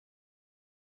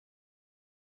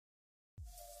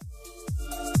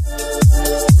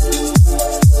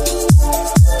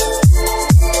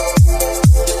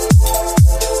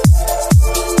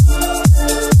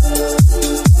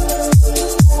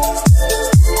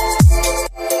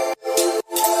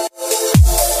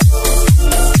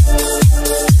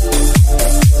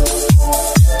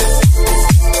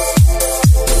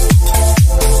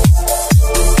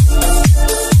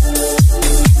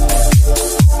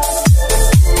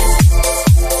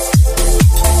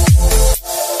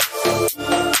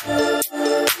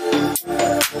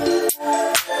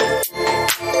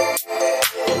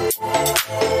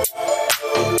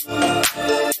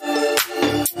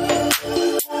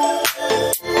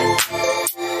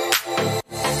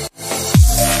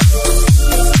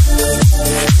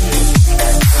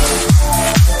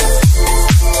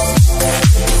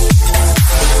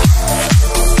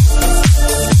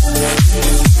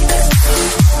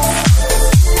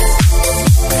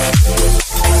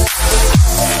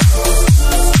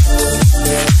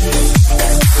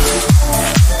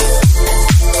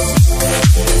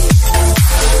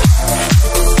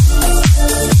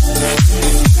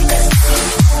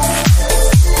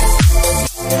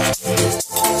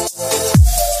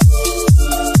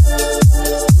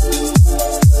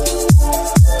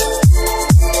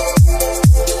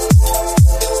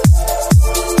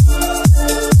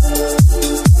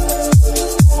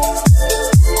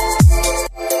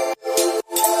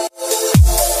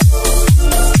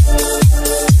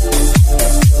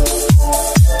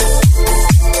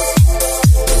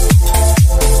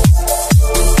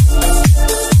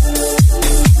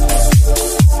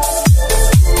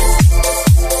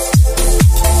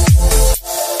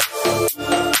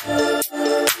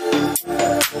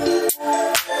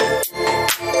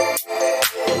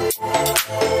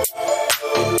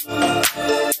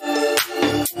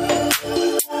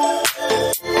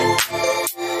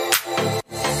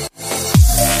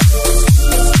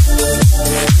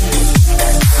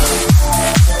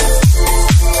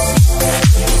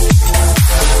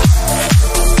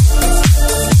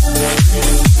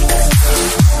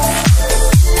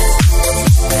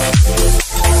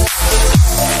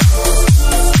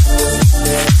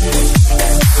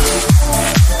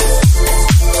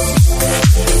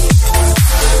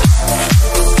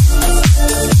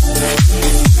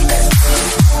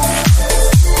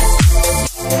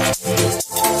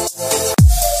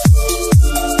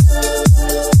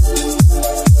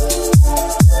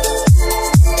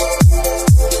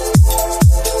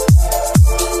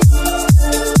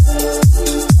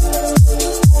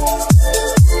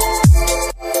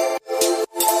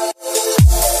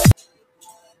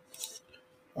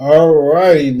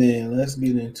Alrighty then, let's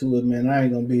get into it, man. I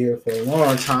ain't gonna be here for a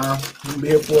long time. I'm gonna be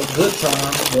here for a good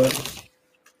time, but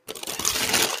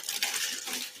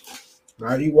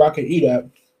I eat where I can eat at.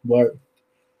 But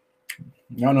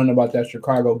y'all know nothing about that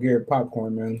Chicago Garrett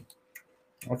popcorn, man.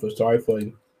 I feel sorry for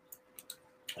you.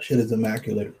 Shit is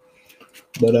immaculate.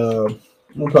 But I'm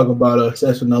gonna talk about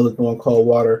Espinoza throwing cold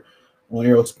water on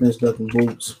Errol Spence ducking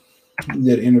boots. He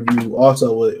did an interview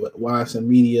also with YSM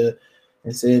Media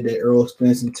and said that Errol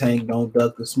Spence and Tank don't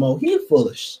duck the smoke. He full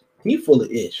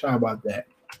of ish. How about that?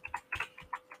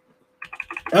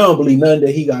 I don't believe nothing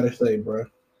that he gotta say, bro,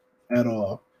 at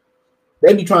all.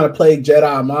 They be trying to play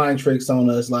Jedi mind tricks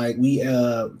on us like we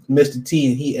Mr.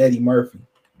 T and he Eddie Murphy.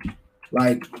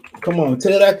 Like, come on,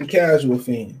 tell that to casual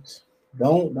fans.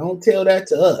 Don't tell that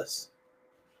to us.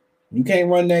 You can't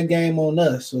run that game on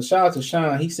us. So shout out to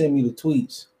Sean. He sent me the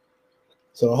tweets.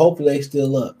 So hopefully they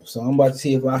still up. So I'm about to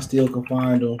see if I still can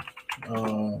find them.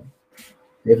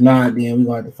 If not, then we're going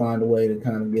to have to find a way to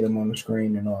kind of get them on the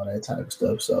screen and all that type of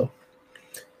stuff. So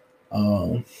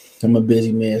I'm a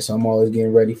busy man, so I'm always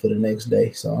getting ready for the next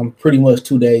day. So I'm pretty much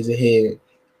 2 days ahead.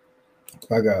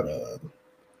 I got a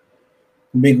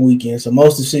big weekend. So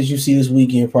most of the shit you see this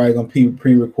weekend probably going to be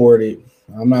pre-recorded.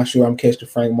 I'm not sure I'm catching the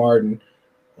Frank Martin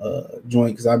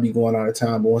joint because I'll be going out of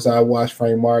town. But once I watch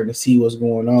Frank Martin and see what's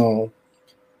going on,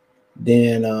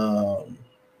 then I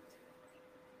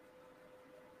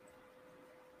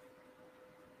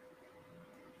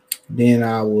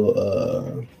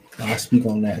will I'll speak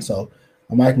on that. So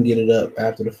I might can get it up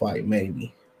after the fight,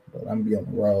 maybe. But I'm gonna be on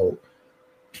the road.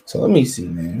 So let me see,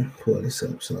 man. Pull this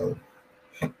up. So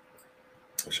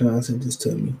Sean sent this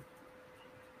to me.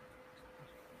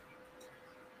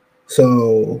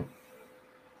 So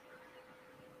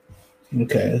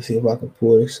okay, let's see if I can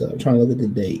pull this up. I'm trying to look at the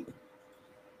date.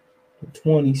 The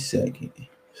 22nd.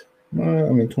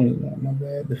 I mean 29, my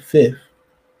bad. The 5th.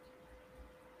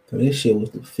 So this shit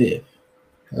was the 5th.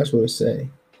 That's what it say.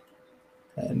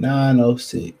 At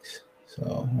 9:06. So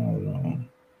hold on.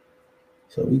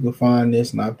 So we can find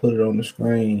this and I put it on the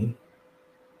screen.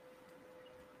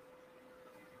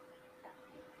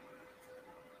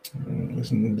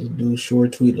 Listen, this dude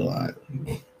short tweet a lot.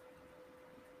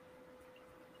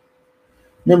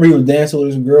 Remember he was dancing with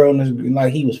this girl and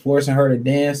like he was forcing her to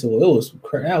dance. So that was some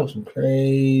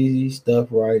crazy stuff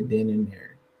right then and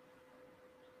there.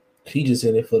 She just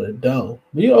in it for the dough.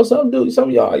 But you know, some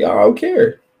of y'all don't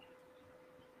care.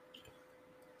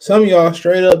 Some of y'all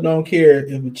straight up don't care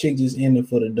if a chick just in it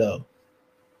for the dough.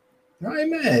 I ain't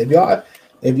mad.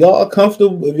 If y'all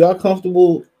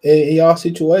comfortable in y'all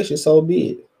situation, so be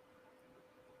it.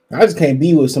 I just can't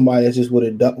be with somebody that's just with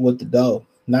the dough.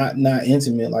 Not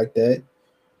intimate like that.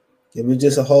 If it's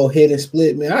just a whole hit and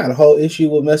split, man, I had a whole issue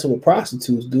with messing with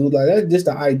prostitutes, dude. Like that's just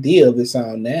the idea of it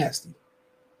sound nasty.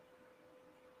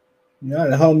 You know,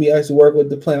 the homie I used to work with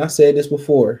the plant. I said this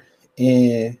before,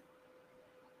 and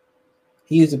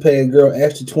he used to pay a girl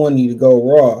extra 20 to go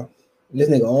raw. This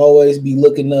nigga always be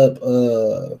looking up.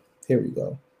 Here we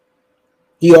go.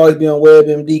 He always be on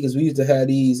WebMD because we used to have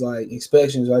these like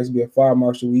inspections. I used to be a fire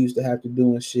marshal. We used to have to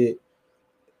do and shit,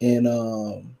 and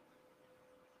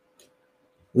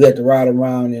we had to ride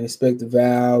around and inspect the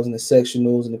valves and the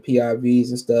sectionals and the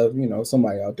PIVs and stuff. You know,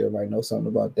 somebody out there might know something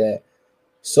about that.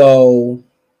 So,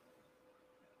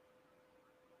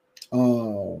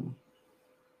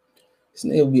 this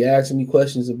nigga be asking me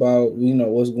questions about, you know,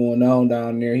 what's going on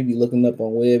down there. He be looking up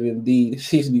on WebMD.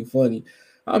 This used to be funny.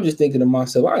 I'm just thinking to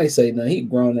myself, I ain't say nothing. He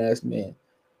grown ass man.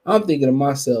 I'm thinking to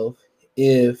myself,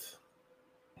 if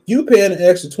you paying an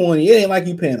extra 20, it ain't like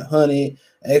you paying 100,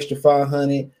 extra 500,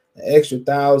 an extra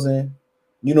 1,000.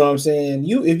 You know what I'm saying?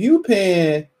 If you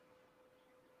paying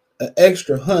an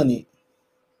extra 100,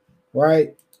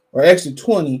 right, or extra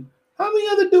 20, how many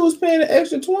other dudes paying an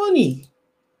extra 20?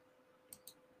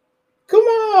 Come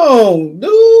on,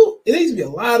 dude. It needs to be a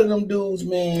lot of them dudes,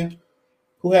 man,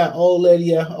 who had old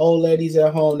ladies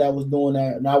at home that was doing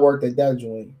that, and I worked at that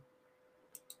joint.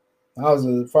 I was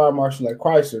a fire marshal at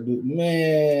Chrysler, dude.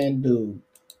 Man, dude.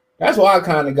 That's why I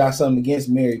kind of got something against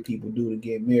married people, dude, to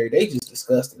get married. They just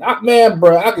disgusting. Man,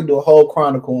 bro, I could do a whole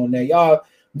chronicle on that. Y'all,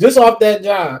 just off that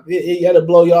job, it had to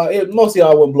blow y'all. Most of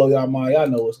y'all wouldn't blow y'all mind. Y'all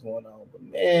know what's going on. But,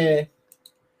 man.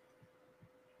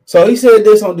 So he said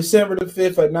this on December the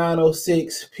 5th at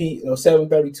 9:06 p.m. or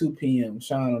 7:32 p.m.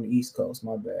 Sean on the East Coast,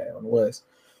 my bad, on the West.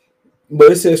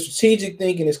 But it says strategic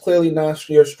thinking is clearly not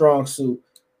your strong suit.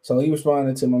 So he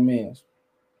responded to my man's.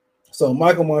 So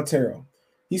Michael Montero,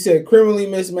 he said criminally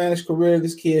mismanaged career.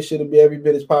 This kid should have been every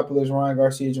bit as popular as Ryan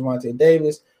Garcia, Javante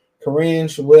Davis, Corinne,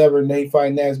 whatever. Nate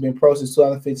Fight Nat has been pro since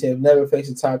 2015. Have never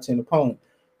faced a top 10 opponent.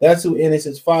 That's who Ennis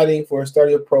is fighting for a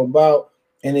 30th pro bout.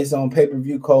 and it's on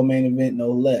pay-per-view co-main event,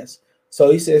 no less. So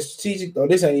he says strategic. Oh,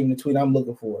 this ain't even the tweet I'm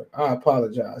looking for. I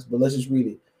apologize, but let's just read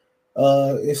it.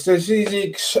 It's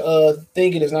strategic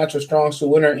thinking is not your strong suit.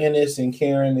 Winner Ennis and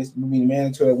Karen is will be the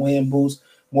mandatory win boost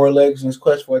more legs in his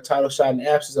quest for a title shot in the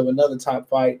absence of another top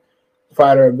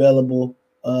fighter available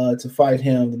to fight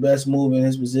him. The best move in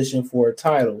his position for a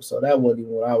title. So that wasn't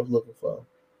even what I was looking for.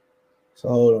 So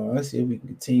hold on. Let's see if we can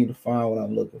continue to find what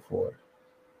I'm looking for.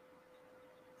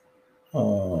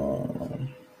 Hold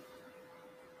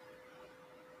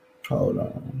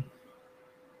on.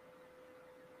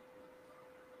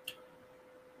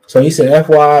 So he said,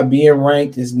 FYI, being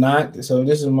ranked is not. So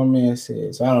this is what my man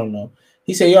said. So I don't know.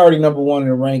 He said, you're already number one in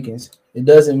the rankings. It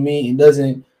doesn't mean it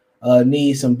doesn't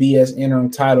need some BS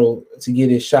interim title to get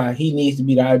his shot. He needs to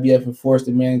be the IBF and force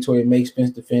the mandatory and make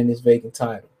Spence defend his vacant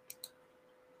title.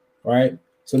 Right?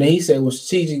 So then he said, well,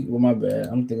 strategic. Well, my bad.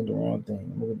 I'm thinking the wrong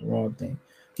thing. I'm looking at the wrong thing.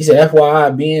 He said,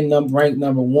 FYI, being ranked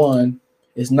number one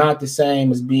is not the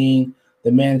same as being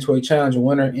the mandatory challenger.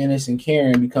 Winner Ennis and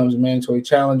Karen becomes a mandatory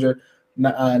challenger.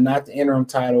 Not the interim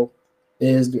title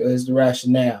is the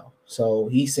rationale. So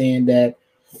he's saying that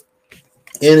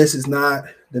Ennis is not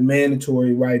the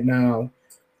mandatory right now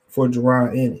for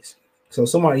Jerron Ennis. So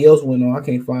somebody else went on. I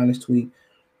can't find this tweet,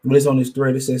 but it's on this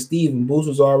thread. It says, Steven, Boost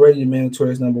was already the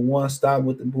mandatory as number one. Stop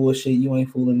with the bullshit. You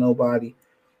ain't fooling nobody.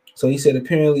 So he said,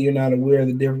 apparently you're not aware of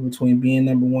the difference between being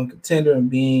number one contender and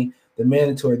being the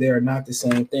mandatory. They are not the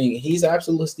same thing. And he's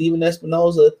absolutely, Steven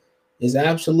Espinoza is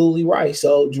absolutely right.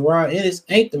 So Jerron Ennis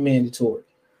ain't the mandatory.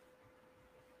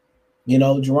 You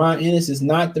know, Jerron Ennis is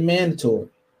not the mandatory.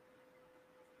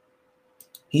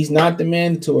 He's not the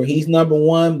mandatory. He's number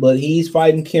one, but he's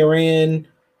fighting Kareem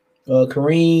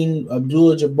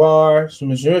Abdul-Jabbar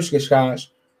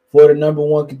for the number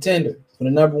one contender, for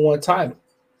the number one title,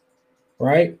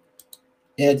 right?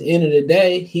 And at the end of the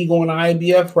day, he going to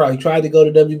IBF route. He tried to go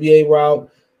to WBA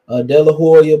route. De La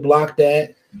Hoya blocked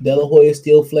that. De La Hoya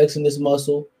still flexing this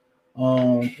muscle.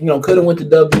 Could have went to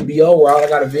WBO route. I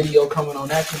got a video coming on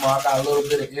that tomorrow. I got a little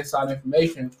bit of inside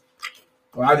information,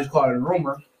 or I just call it a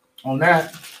rumor on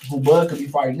that. Who Bud could be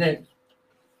fighting next,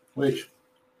 which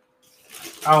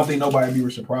I don't think nobody would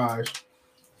be surprised.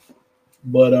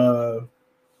 But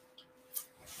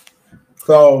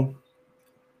so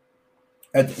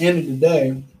at the end of the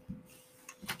day,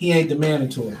 he ain't the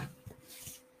mandatory.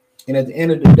 And at the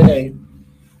end of the day,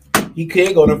 he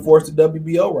could go and force the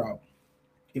WBO route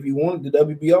if he wanted the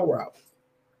WBO route.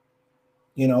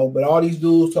 But all these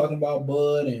dudes talking about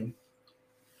Bud and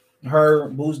her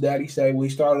Boost Daddy say, well, he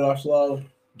started off slow.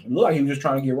 It looked like he was just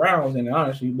trying to get rounds in it,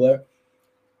 honestly. But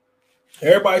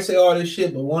everybody say all this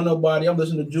shit, but one nobody. I'm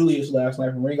listening to Julius last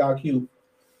night from Ring IQ.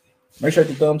 Make sure to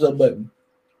hit the thumbs up button.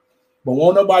 But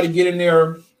won't nobody get in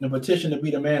there and petition to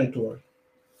be the mandatory.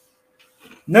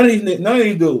 None of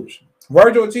these dudes.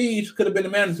 Virgil Ortiz could have been the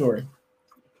mandatory.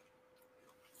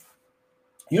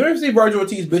 You ever see Virgil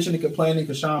Ortiz bitching and complaining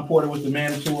because Sean Porter was the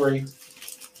mandatory?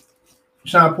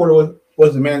 Sean Porter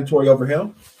was the mandatory over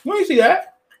him. You ain't see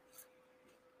that.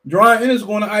 Jerron Ennis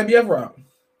going to IBF route.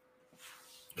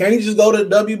 Can he just go to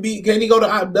WB? Can he go to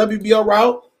WBO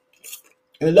route?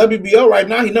 And the WBO right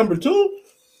now, he's number two.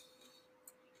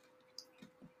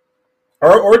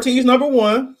 Ortiz number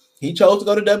one. He chose to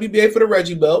go to WBA for the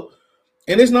Reggie belt.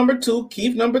 And it's number two.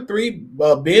 Keith number three.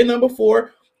 Ben number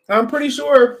four. I'm pretty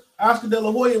sure Oscar De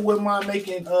La Hoya wouldn't mind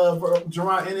making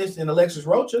Jerron Ennis and Alexis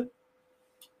Rocha.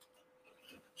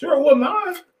 Sure, wouldn't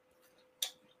mind.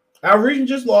 Our region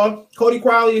just lost. Cody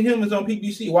Crowley and him is on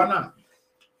PBC. Why not?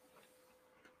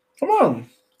 Come on.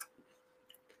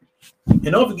 And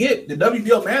don't forget, the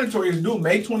WBO mandatory is due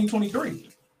May 2023.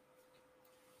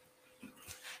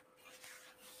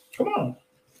 Come on.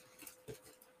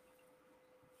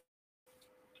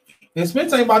 And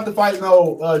Spence ain't about to fight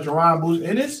no Jerron Boost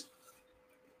Ennis.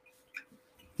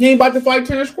 He ain't about to fight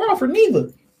Terence Crawford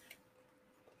neither.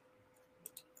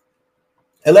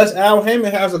 Unless Al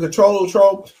Hammond has a total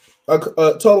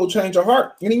change of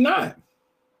heart, and he's not.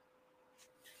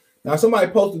 Now,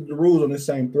 somebody posted the rules on this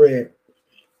same thread,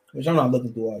 which I'm not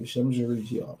looking through all this shit. I'm just reading it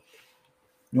to y'all.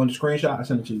 You want the screenshot? I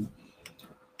sent it to you.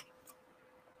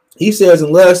 He says,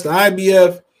 unless the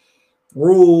IBF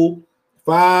rule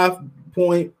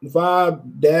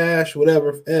 5.5-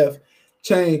 whatever F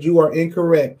change, you are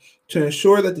incorrect. To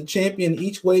ensure that the champion in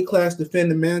each weight class defend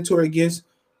the mandatory against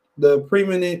the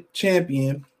preeminent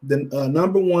champion, the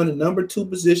number one and number two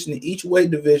position in each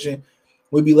weight division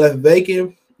will be left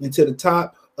vacant until the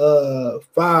top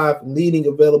 5 leading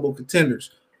available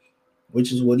contenders,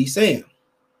 which is what he's saying.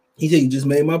 He said, you just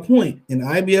made my point. In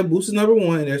IBF, Boost is number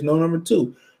one, and there's no number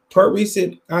two. Per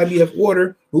recent IBF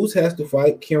order, Boost has to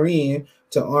fight Kareem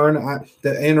to earn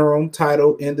the interim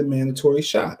title and the mandatory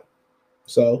shot.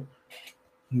 So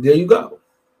there you go.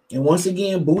 And once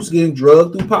again, Boots getting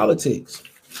drugged through politics.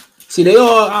 See, they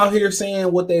all out here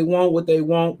saying what they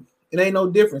want. It ain't no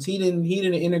difference. He didn't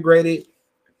integrate it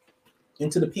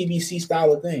into the PBC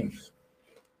style of things.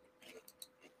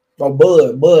 Oh,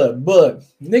 Bud.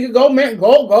 Nigga, go, man.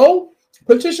 Go.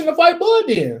 Petition to fight Bud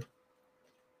then.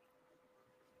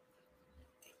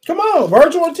 Come on,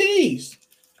 Virgil Ortiz.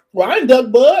 Well, I ain't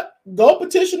duck Bud. Go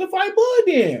petition to fight Bud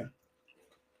then.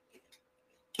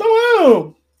 Come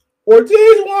on.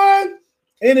 Ortiz won,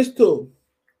 and it's 2.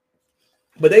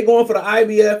 But they going for the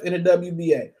IBF and the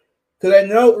WBA. Because they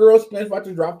know Earl Spence about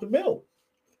to drop the belt.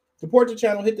 Support the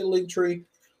channel. Hit the link tree.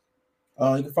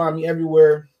 You can find me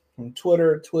everywhere. On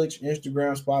Twitter, Twitch,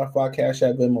 Instagram, Spotify, Cash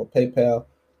App, Venmo, PayPal,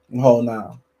 and whole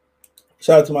nine.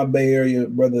 Shout out to my Bay Area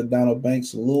brother Donald Banks.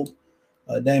 Salute.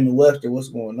 Damon Webster, what's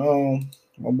going on?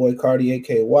 My boy Cardi,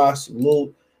 AKY,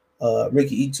 salute.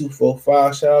 Ricky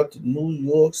E245, shout out to New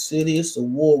York City. It's a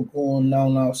war going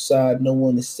on outside. No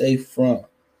one is safe from.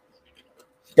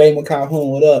 Gamer Calhoun,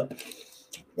 what up?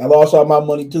 I lost all my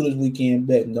money too this weekend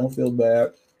betting. Don't feel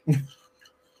bad.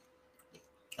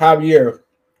 Javier,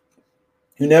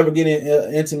 you never get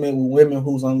intimate with women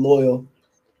who's unloyal,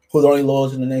 who's only loyal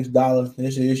to the next dollar.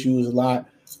 This issue is a lot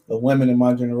of women in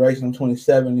my generation. I'm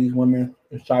 27. These women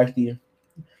are shiesty.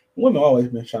 Women always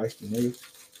been shiesty,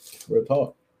 nigga. Real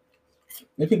talk.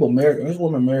 There's people married. This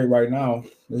woman married right now.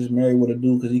 This is married with a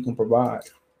dude because he can provide.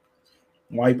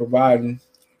 Why he providing?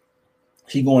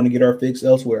 She going to get her fix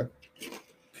elsewhere.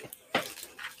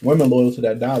 Women loyal to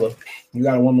that dollar. You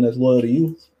got a woman that's loyal to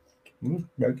you.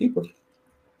 Better keep her.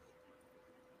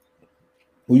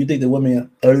 Who you think the women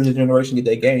of the generation get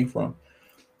their game from?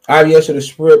 IBS should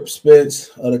have Spence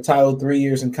the title 3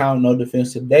 years and count, no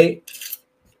defense to date.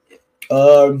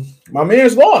 My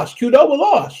man's lost. Q-Double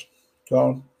lost.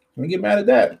 So let me get mad at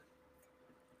that.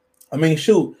 I mean,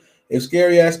 shoot. If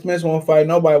scary ass Spence won't fight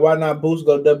nobody, why not Boots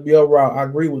go WBO route? I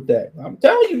agree with that. I'm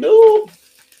telling you, dude.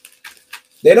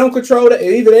 They don't control that.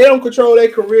 Either they don't control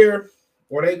their career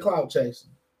or they clout chasing.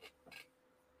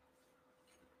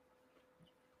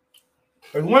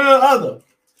 It's one or the other.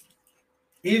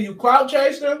 Either you clout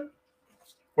chaser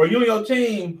or you and your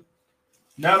team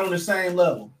not on the same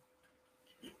level.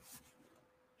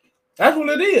 That's what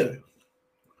it is.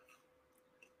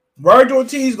 Virgil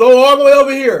Ortiz go all the way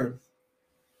over here.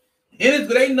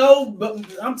 They know, but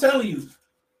I'm telling you,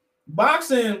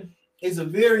 boxing is a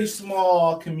very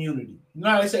small community. You know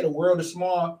how they say the world is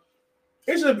small?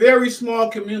 It's a very small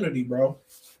community, bro.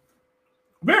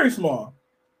 Very small.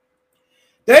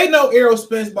 They know Errol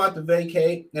Spence about to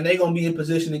vacate, and they're going to be in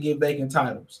position to get vacant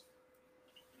titles.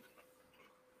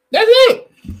 That's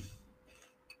it.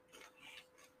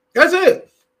 That's it.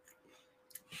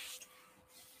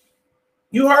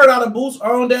 You heard out of Boots'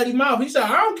 own daddy mouth. He said,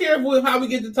 I don't care how we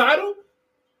get the title.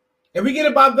 If we get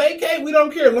it by vacate, we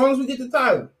don't care as long as we get the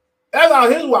title. That's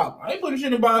out his mouth. I ain't putting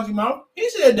shit in Bonzi's mouth. He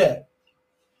said that.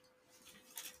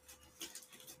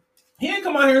 He didn't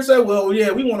come out here and say, well,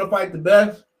 yeah, we want to fight the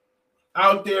best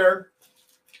out there.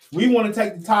 We want to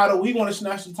take the title. We want to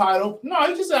snatch the title. No,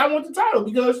 he just said, I want the title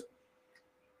because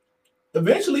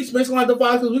eventually Spence going to have to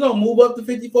fight because we're going to move up to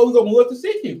 54. We're going to move up to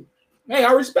 60. Hey,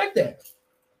 I respect that.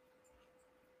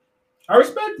 I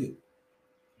respect it.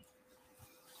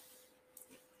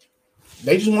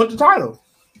 They just want the title.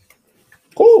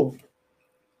 Cool.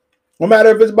 No matter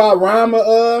if it's about rhyme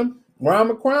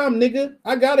or crime, nigga,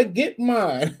 I gotta get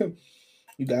mine.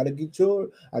 You gotta get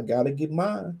yours. I gotta get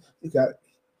mine. You gotta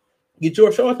get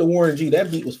yours. Show out to Warren G.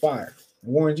 That beat was fire.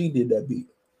 Warren G did that beat.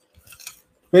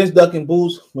 Vince ducking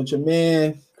Boots with your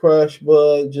man, Crush,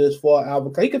 Bud, just fought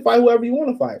Albuquerque. He can fight whoever you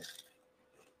want to fight.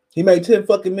 He made $10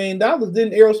 fucking million.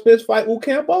 Didn't Errol Spence fight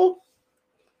Ocampo?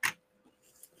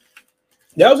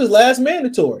 That was his last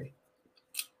mandatory.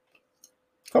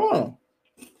 Come on.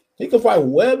 He can fight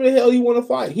whatever the hell he want to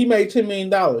fight. He made $10 million.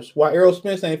 While Errol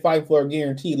Spence ain't fighting for a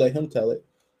guarantee, let him tell it.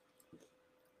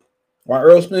 While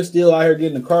Errol Spence still out here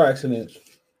getting in car accidents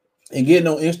and getting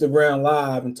on Instagram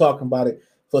Live and talking about it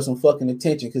for some fucking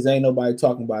attention because ain't nobody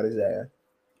talking about his ass.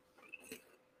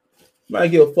 Might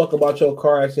give a fuck about your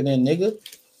car accident, nigga.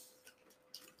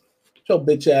 Get your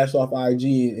bitch ass off IG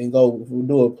and go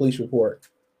do a police report.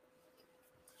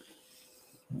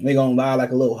 They gonna lie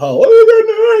like a little hoe.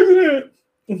 Oh,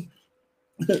 too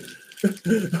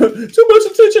much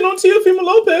attention on Teofimo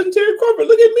Lopez and Terry Crawford.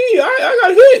 Look at me. I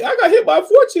got hit. I got hit by a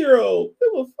 14-year-old.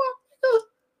 Give a fuck.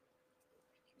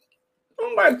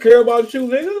 Nobody care about you,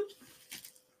 nigga.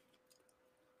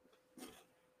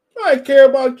 Nobody care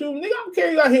about you, nigga. I don't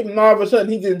care. You got hit and all of a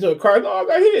sudden he get into a car. No, I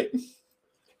got hit.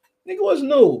 Nigga, what's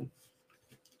new?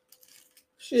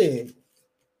 Shit.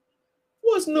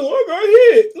 What's new? I got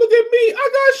hit. Look at me. I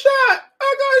got shot.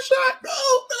 No,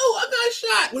 I got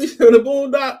shot. When he said the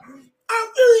boondock,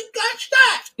 I really got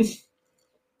shot.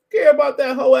 Care about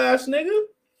that whole ass nigga.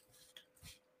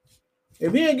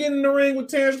 If he ain't getting in the ring with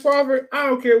Terence Crawford, I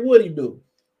don't care what he do.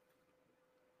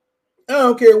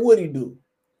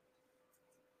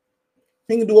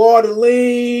 He can do all the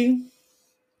lean.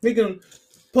 He can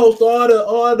post all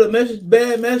the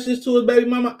bad messages to his baby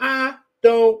mama. I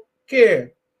don't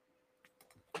care.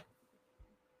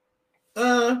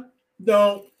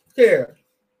 Don't care.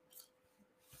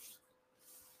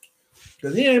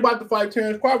 Because he ain't about to fight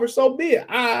Terence Crawford, so be it.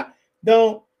 I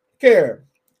don't care.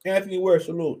 Anthony Ware,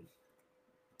 salute.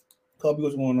 Kobe,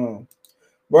 what's going on?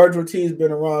 Virgil T's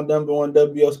been around number one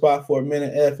WO spot for a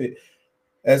minute. F it.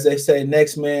 As they say,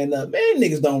 next man up. Man,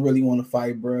 niggas don't really want to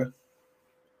fight, bro.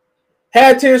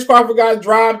 Had Terence Crawford got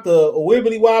dropped, a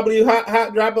wibbly wobbly,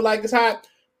 hot, drop it like it's hot,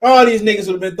 all these niggas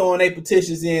would have been throwing their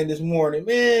petitions in this morning.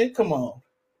 Man, come on.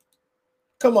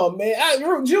 Come on,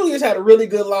 man. Julius had a really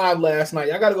good live last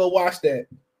night. I got to go watch that.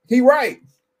 He right.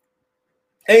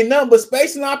 Ain't nothing but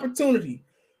space and opportunity.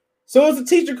 Soon as the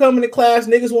teacher come into class,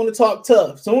 niggas want to talk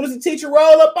tough. Soon as the teacher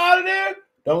roll up out of there,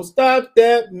 don't stop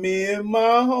that. Me and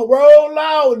my home. Roll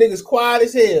out. Niggas quiet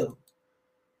as hell.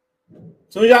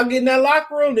 Soon as y'all get in that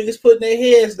locker room, niggas putting their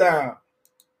heads down.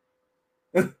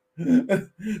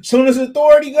 Soon as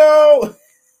authority go,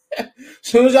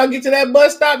 soon as y'all get to that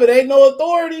bus stop, it ain't no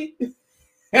authority.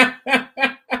 Man,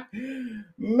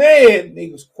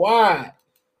 niggas quiet.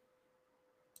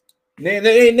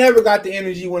 They ain't never got the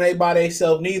energy when they by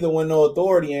themselves, neither when no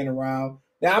authority ain't around.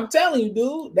 Now I'm telling you,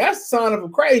 dude, that's the sign of a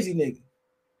crazy nigga.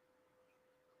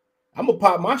 I'm gonna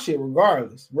pop my shit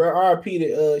regardless. RIP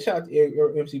to shout out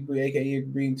to MC Bree, aka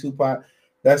Green Tupac.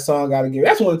 That song gotta give.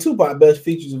 That's one of Tupac's best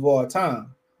features of all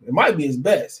time. It might be his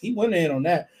best. He went in on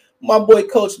that. My boy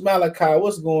Coach Malachi,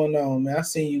 what's going on, man? I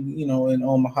seen you, in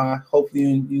Omaha.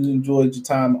 Hopefully you enjoyed your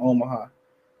time in Omaha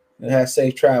and had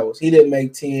safe travels. He didn't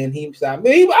make 10. He stopped.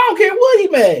 I don't care what he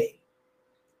made.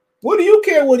 What do you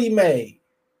care what he made?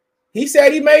 He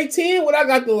said he made 10. What I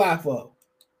got to lie for?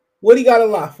 What he got to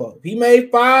lie for? He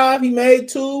made 5. He made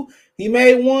 2. He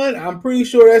made 1. I'm pretty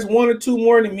sure that's 1 or 2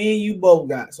 more than me and you both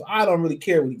got. So I don't really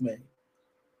care what he made.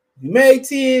 If he made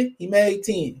 10, he made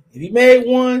 10. If he made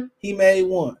 1, he made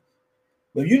 1.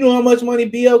 But if you know how much money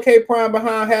BLK Prime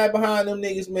had behind them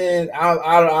niggas, man,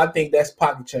 I think that's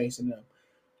pocket change to them.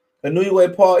 A New Way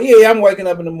Paul, yeah, I'm waking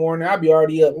up in the morning. I'll be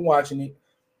already up. I'm watching it.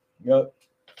 Yup.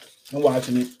 I'm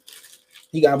watching it.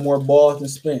 He got more balls than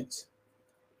Spence.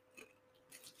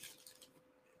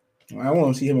 I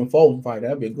want to see him in Fulton fight.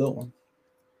 That'd be a good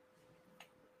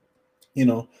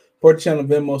one. Port Channel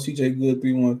Venmo, CJ Good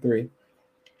 313.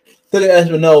 Look at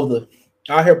Espinoza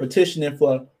out here petitioning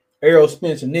for Errol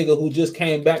Spence, a nigga who just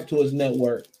came back to his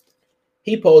network.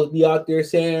 He supposed to be out there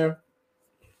saying,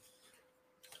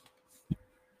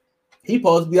 he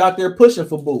supposed to be out there pushing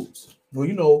for boots.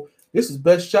 Well, this is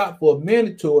best shot for a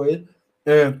mandatory.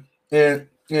 And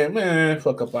man,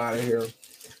 fuck up out of here.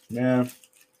 Man.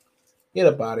 Get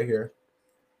up out of here.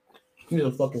 He's a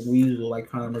fucking weasel, like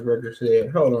Conor McGregor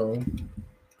said. Hold on.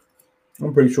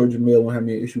 I'm pretty sure Jamil won't have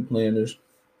me an issue playing this.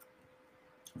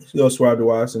 Still subscribe to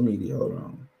Wise and Media. Hold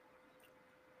on.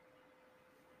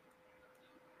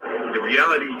 The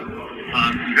reality,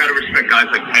 you got to respect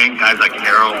guys like Tank, guys like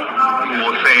Errol,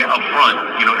 who will say up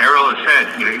front, Errol has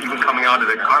said, even coming out of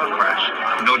the car crash,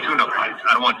 no tune-up fights.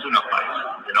 I don't want tune-up fights,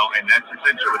 and that's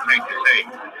essentially what Tank is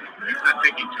saying. He's not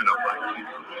taking tune-up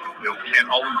fights. Can't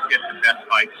always get the best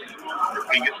fights, the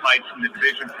biggest fights in the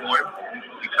division for him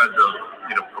because of,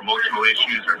 promotional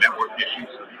issues or network issues.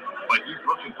 But he's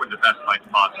looking for the best fights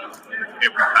possible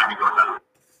every time he goes out.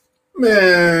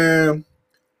 Man,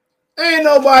 ain't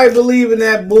nobody believing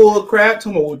that bull crap.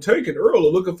 Talking about, we're taking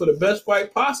Earl looking for the best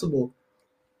fight possible.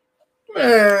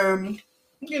 Man,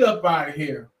 get up out of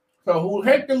here. So who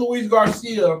Hector Luis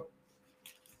Garcia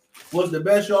was the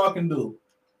best y'all can do.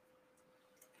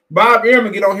 Bob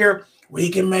Ehrman get on here. We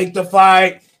can make the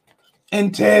fight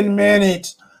in 10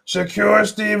 minutes. Shakur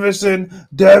Stevenson,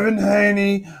 Devin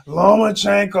Haney,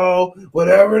 Lomachenko,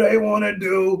 whatever they want to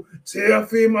do.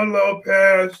 Teofimo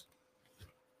Lopez.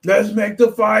 Let's make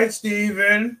the fight,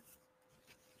 Steven.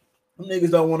 Them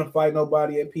niggas don't want to fight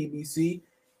nobody at PBC.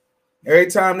 Every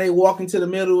time they walk into the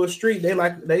middle of the street, they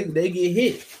get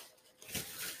hit.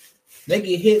 They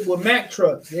get hit with Mack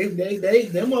trucks. Them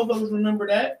motherfuckers remember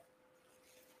that.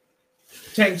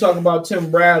 Tank talking about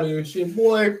Tim Bradley and shit.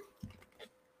 Boy,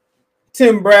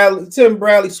 Tim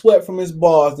Bradley sweat from his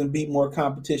balls and beat more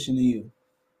competition than you.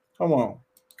 Come on.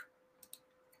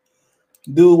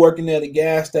 Dude working at a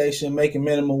gas station making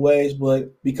minimum wage,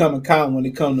 but becoming common when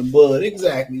it comes to bud.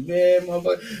 Exactly, man.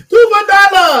 Motherfucker. 2 for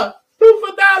 $1. 2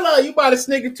 for $1. You bought a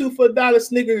Snicker, 2 for $1.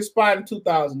 Snicker expired in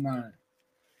 2009.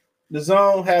 The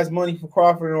Zone has money for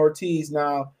Crawford and Ortiz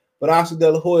now, but Oscar De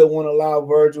La Hoya won't allow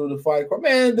Virgil to fight.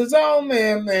 Man, the Zone,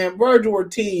 man, Virgil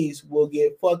Ortiz will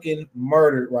get fucking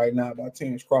murdered right now by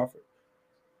Terence Crawford.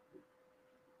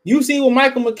 You see what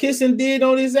Michael McKisson did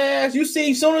on his ass? You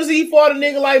see, as soon as he fought a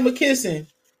nigga like McKisson,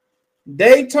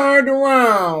 they turned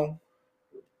around.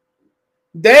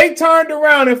 They turned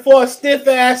around and fought stiff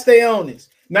ass Steonis.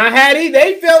 Now, had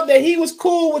they felt that he was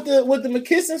cool with the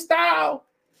McKisson style,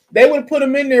 they would have put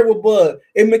him in there with Bud.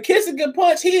 If McKisson could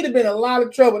punch, he'd have been in a lot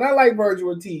of trouble. And I like Virgil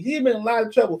Ortiz. He'd been in a lot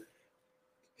of trouble.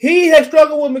 He had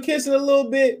struggled with McKisson a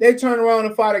little bit. They turn around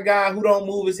and fight a guy who don't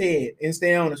move his head and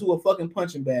Steonis, who a fucking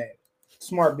punching bag.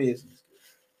 Smart business.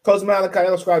 Coach Malachi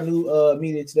described new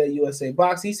media today, USA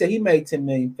Box. He said he made $10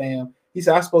 million, fam. He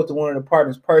said, I spoke to one of the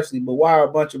partners personally, but why are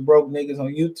a bunch of broke niggas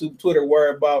on YouTube, Twitter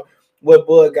worried about what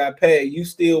Bud got paid? You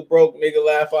still broke, nigga,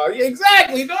 laugh out. Yeah,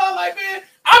 exactly, dog. Like, man,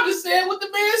 I'm just saying what the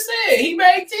man said. He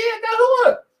made 10. Now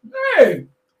what? Hey.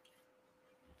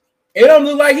 It don't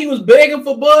look like he was begging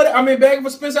for Bud. I mean, begging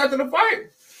for Spence after the fight.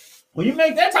 When you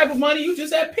make that type of money, you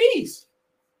just at peace.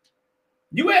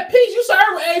 You at peace. You saw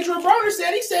what Adrian Broner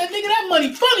said. He said, nigga, that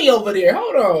money funny over there.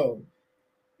 Hold on.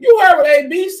 You heard what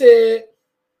AB said.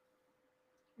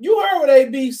 You heard what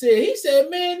AB said. He said,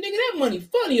 man, nigga, that money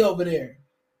funny over there.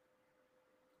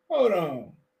 Hold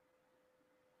on.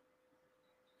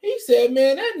 He said,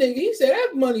 man,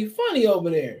 that money funny over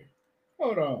there.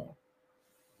 Hold on.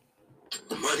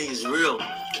 Money is real.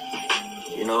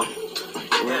 You know?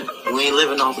 We ain't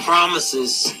living on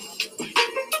promises.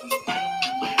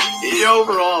 Yeah,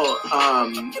 overall,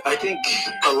 I think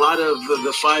a lot of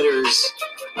the fighters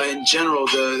in general,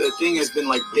 the thing has been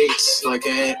like dates, like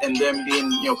and them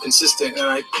being consistent.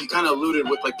 And you kind of alluded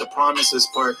with like the promises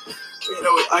part.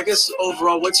 I guess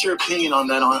overall, what's your opinion on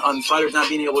that? On fighters not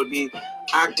being able to be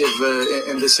active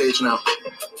in this age now?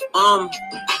 I'm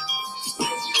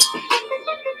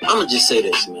gonna just say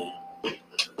this, man.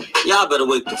 Y'all better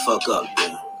wake the fuck up,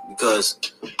 man, because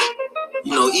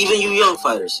even you young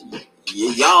fighters.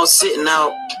 Y'all sitting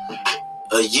out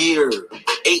a year,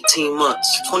 18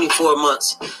 months, 24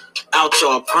 months out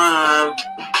your prime.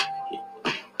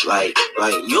 Like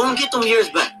you don't get them years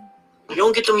back. You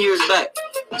don't get them years back.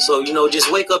 So,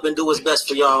 just wake up and do what's best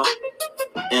for y'all.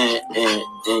 And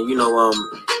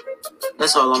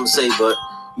that's all I'm gonna say. But,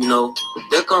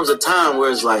 there comes a time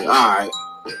where it's like, all right,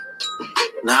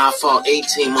 now I fought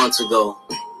 18 months ago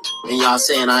and y'all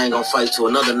saying I ain't gonna fight till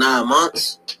another 9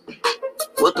 months.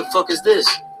 What the fuck is this?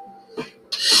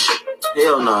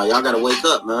 Hell no, y'all gotta wake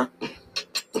up, man.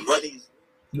 The money.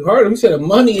 You heard him. He said the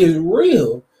money is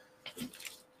real.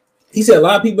 He said a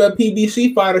lot of people at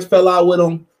PBC fighters fell out with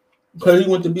him because he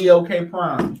went to BLK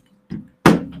Prime.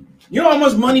 You know how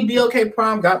much money BLK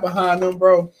Prime got behind them,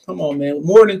 bro? Come on, man.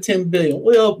 More than 10 billion.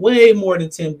 Well, way more than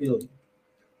 10 billion.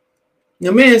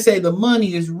 The man say the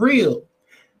money is real.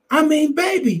 I mean,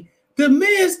 baby, the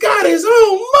man's got his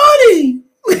own money.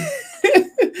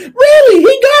 Really,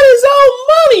 he got his own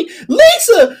money.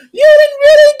 Lisa, you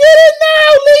really did it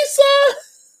now, Lisa.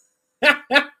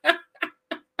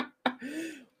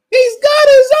 He's got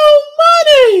his own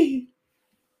money.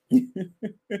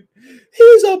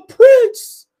 He's a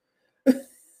prince.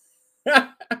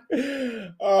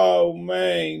 Oh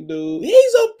man, dude,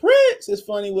 he's a prince. It's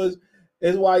funny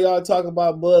is why y'all talk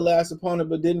about Bud last opponent,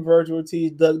 but didn't Virgil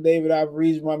Ortiz duck David? I've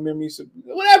reached my memory.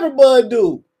 Whatever Bud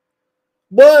do.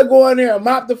 Bud go in there and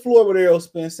mop the floor with Errol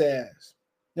Spence ass.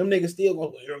 Them niggas still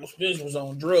go, Errol Spence was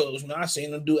on drugs. Man, I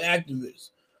seen him do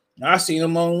activists. I seen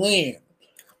him on land.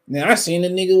 Now, I seen the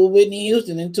nigga with Whitney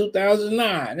Houston in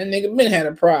 2009. That nigga been had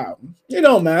a problem. It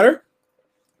don't matter.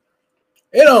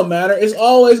 It don't matter. It's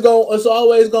always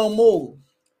gonna move.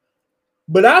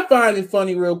 But I find it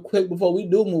funny real quick before we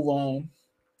do move on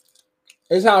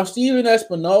is how Steven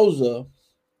Espinoza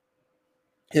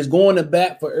is going to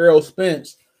bat for Errol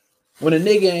Spence when a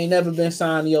nigga ain't never been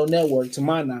signed to your network, to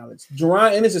my knowledge.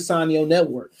 Jerron Ennis is signed to your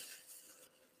network.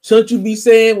 Shouldn't you be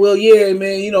saying, well, yeah,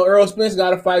 man, Errol Spence got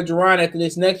to fight Jerron after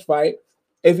this next fight.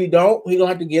 If he don't, he going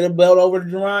to have to get a belt over to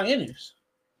Jerron Ennis.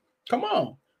 Come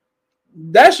on.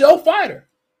 That's your fighter.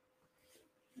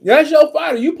 That's your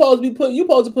fighter. You supposed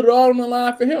to put it all on the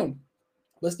line for him.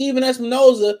 But Steven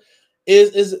Espinoza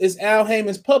is Al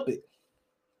Heyman's puppet.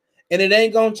 And it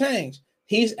ain't going to change.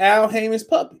 He's Al Heyman's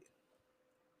puppet.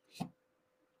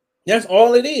 That's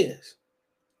all it is.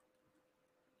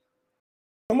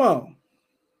 Come on.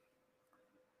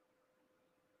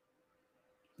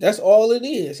 That's all it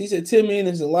is. He said 10 million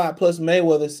is a lot. Plus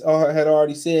Mayweather had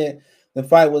already said the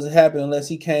fight wasn't happening unless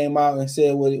he came out and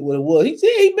said what it was. He said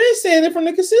he been saying it from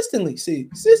the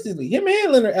consistently. Him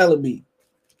and Leonard Allaby.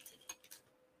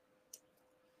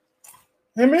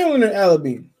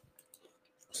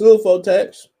 Salute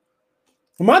Fotex.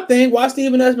 My thing, why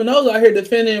Stephen Espinoza out here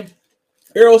defending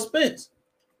Errol Spence?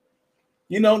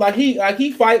 You know, like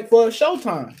he fight for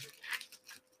Showtime.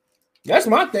 That's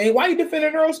my thing. Why you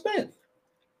defending Errol Spence?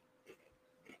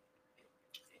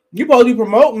 You supposed to be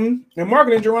promoting and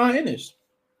marketing Jerron Ennis.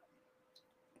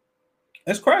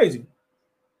 That's crazy.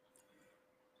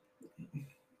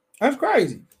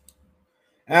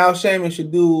 Al Shaman should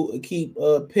keep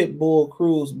Pitbull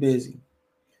Cruz busy.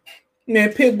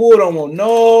 Man, Pitbull don't want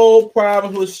no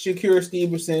problems with Shakira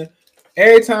Stevenson.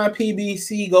 Every time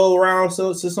PBC go around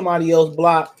to somebody else's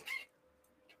block,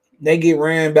 they get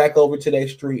ran back over to their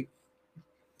street.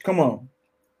 Come on.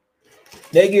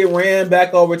 They get ran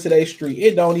back over to their street.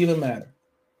 It don't even matter.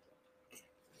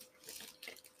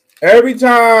 Every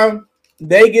time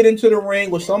they get into the ring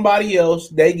with somebody else,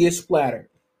 they get splattered.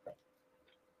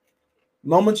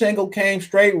 Lomachenko came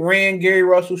straight, ran Gary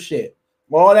Russell shit.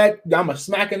 All that, I'm a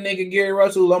smack a nigga, Gary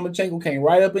Russell. Lomachenko came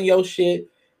right up in your shit,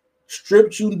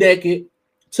 stripped you naked,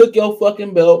 took your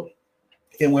fucking belt,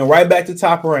 and went right back to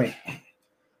top rank.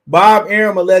 Bob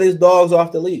Arum will let his dogs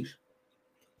off the leash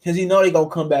because he know they gonna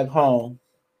come back home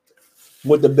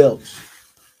with the belts.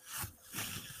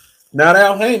 Now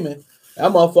Al Heyman,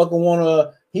 that motherfucker want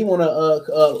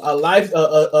a life,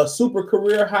 a super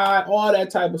career high, all that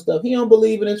type of stuff. He don't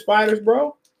believe in his fighters,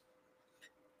 bro.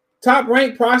 Top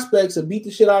ranked prospects have beat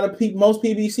the shit out of most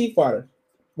PBC fighters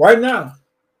right now.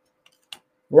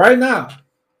 Right now.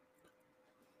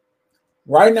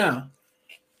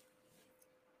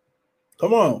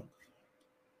 Come on.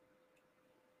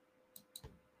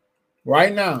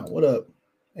 Right now. What up,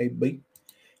 AB?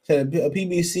 Said a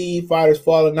PBC fighter's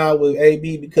falling out with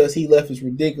AB because he left is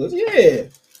ridiculous. Yeah.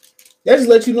 That just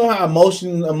let you know how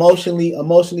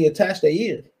emotionally attached they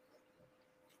is.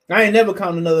 I ain't never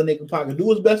count another nigga pocket. Do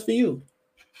what's best for you.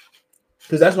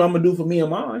 Because that's what I'm going to do for me and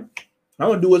mine. I'm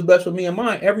going to do what's best for me and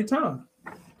mine every time.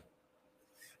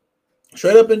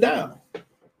 Straight up and down.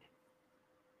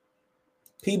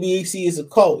 PBC is a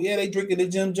cult. Yeah, they drinking the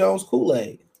Jim Jones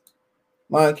Kool-Aid.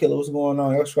 Lion Killer, what's going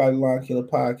on? Y'all subscribe to Lion Killer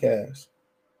Podcast.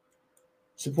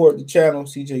 Support the channel,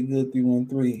 CJ Good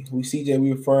 313.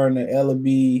 We referring to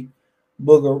LB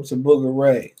Booger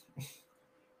Ray.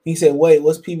 He said, wait,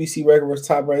 what's PBC record versus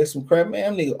top rated? Some crap,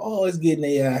 man. Them niggas always getting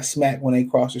their ass smacked when they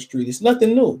cross the street. It's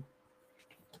nothing new.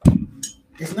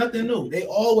 They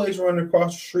always run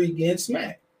across the street getting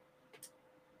smacked.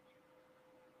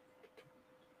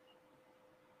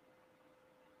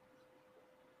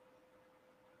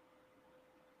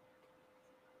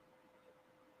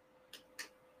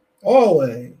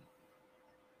 Always.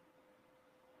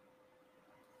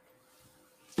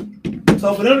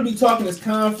 So for them to be talking as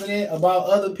confident about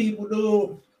other people,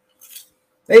 dude,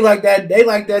 they like that. They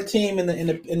like that team in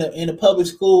the public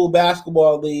school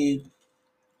basketball league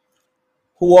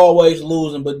who always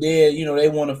losing, but then they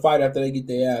want to fight after they get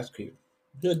their ass kicked.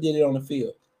 Just did it on the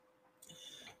field.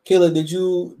 Killer, did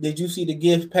you see the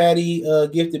gifted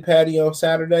patty on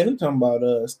Saturday? Who talking about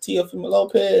us? Teofimo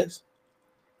Lopez.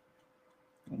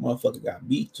 That motherfucker got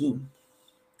beat too.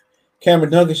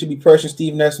 Cameron Duncan should be pressuring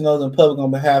Steve Espinoza in public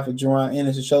on behalf of Jerron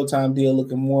Ennis. A Showtime deal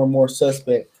looking more and more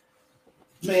suspect.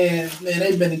 Man,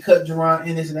 they been to cut Jerron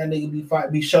Ennis and that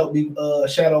nigga be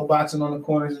shadow boxing on the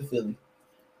corners of Philly.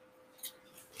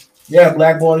 Yeah,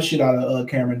 blackball the shit out of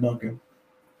Cameron Duncan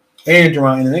and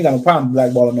Jerron Ennis. They ain't got no problem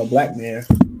blackballing no black man.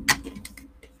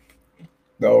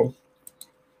 So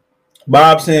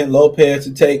Bob sent Lopez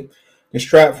to take the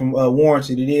strap from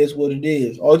Warrington. It is what it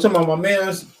is. Oh, you talking about my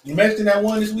man? You mentioned that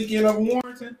one this weekend over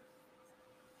Warrington?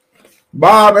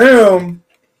 Bob M.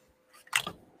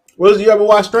 You ever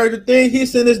watch Stranger Things? He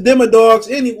sent his Demodogs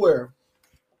anywhere.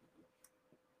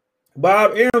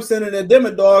 Bob M. sending the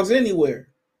Demodogs anywhere.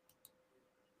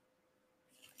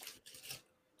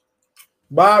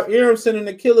 Bob M. sending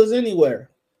the killers anywhere.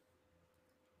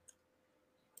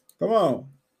 Come on.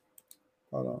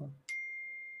 Hold on.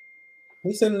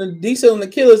 He's sending the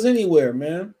killers anywhere,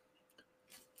 man.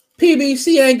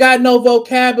 PBC ain't got no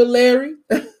vocabulary.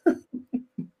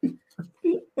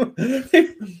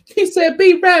 He said,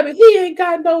 B Rabbit, he ain't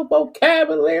got no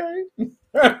vocabulary.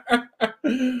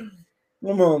 Come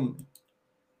on.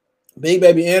 Big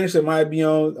Baby Anderson might be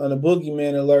on the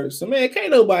boogeyman alert. So, man, can't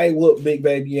nobody whoop Big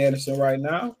Baby Anderson right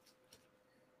now.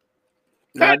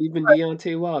 Not even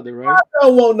Deontay Wilder, right? I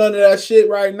don't want none of that shit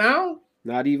right now.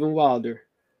 Not even Wilder.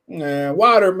 Man,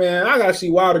 Wilder, man, I gotta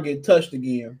see Wilder get touched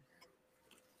again.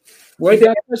 He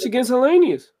got touched against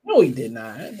Hellenius. No, he did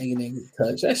not. That nigga didn't get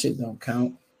touched. That shit don't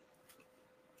count.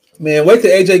 Man, wait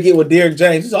till AJ get with Derrick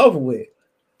James. It's over with.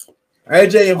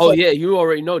 AJ and yeah, you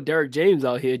already know Derrick James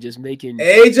out here just making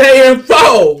AJ and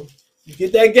Foe.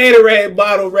 Get that Gatorade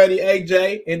bottle ready,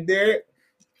 AJ and Derrick.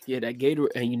 Yeah, that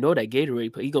Gatorade, and you know that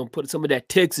Gatorade, but he gonna put some of that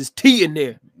Texas tea in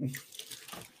there.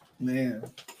 Man,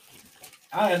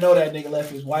 I didn't know that nigga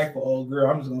left his wife for old girl.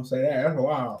 I'm just gonna say that. That's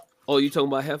wild. Oh, you talking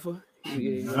about Heifer?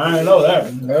 Yeah. I didn't know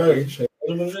that. Hey, shit.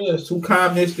 Two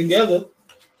comments together,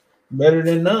 better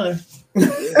than none.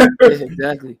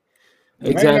 Exactly.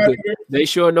 Exactly. They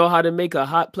sure know how to make a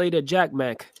hot plate of Jack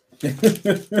Mac. Yo,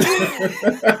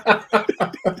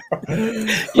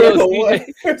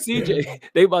 CJ,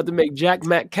 they about to make Jack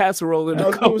Mac casserole in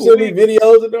a couple of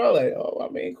videos and all like, oh,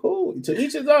 I mean, cool. To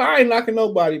each his own. I ain't knocking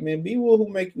nobody, man. Be who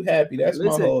make you happy. That's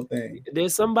my whole thing.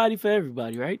 There's somebody for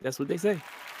everybody, right? That's what they say.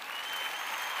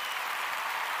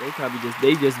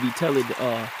 They just be telling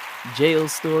jail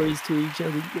stories to each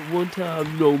other. One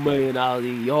time, no man, I was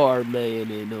in yard,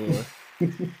 man, and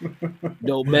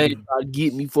no man tried to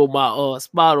get me for my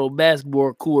spot on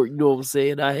basketball court. You know what I'm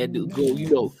saying? I had to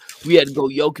go. We had to go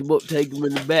yoke him up, take him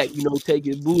in the back. Take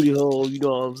his booty home. You know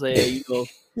what I'm saying?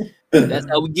 That's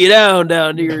how we get down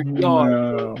there in the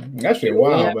yard. That shit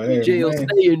wild, man. Jail,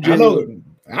 stay in jail.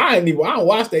 I don't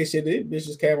watch that shit. This bitch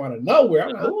just came out of nowhere.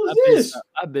 I'm like, who is this?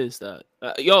 I missed that.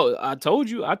 Yo, I told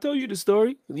you the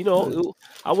story.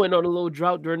 I went on a little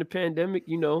drought during the pandemic.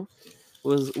 I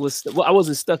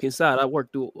wasn't stuck inside. I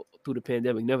worked through the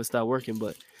pandemic, never stopped working.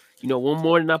 But one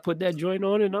morning I put that joint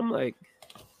on and I'm like,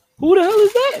 who the hell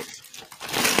is that?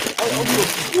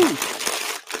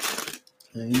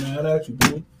 And you know that you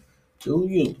do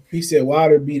you. He said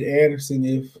Wilder beat Anderson.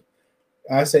 If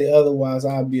I say otherwise,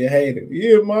 I'll be a hater.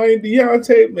 Yeah, man,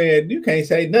 Deontay, man, you can't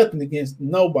say nothing against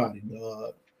nobody,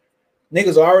 dog.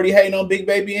 Niggas already hating on Big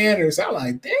Baby Anderson. I'm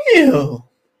like, damn.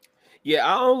 Yeah,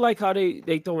 I don't like how they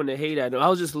throwing the hate at him. I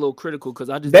was just a little critical because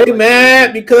I just they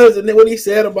mad because of what he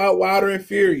said about Wilder and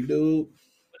Fury, dude.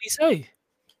 What did he say?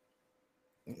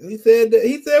 He said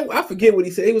I forget what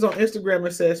he said. He was on Instagram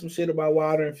and said some shit about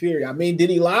Wilder and Fury. I mean,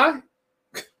 did he lie?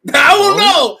 I don't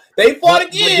know. They fought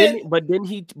again. But didn't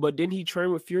he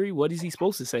train with Fury? What is he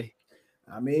supposed to say?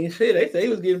 I mean, shit, they say he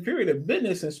was getting Fury to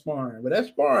business and sparring, but that's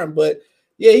sparring. But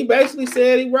yeah, he basically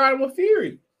said he riding with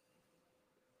Fury.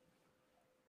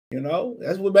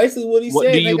 That's basically what he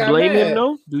said. Do you blame him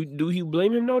though? Do you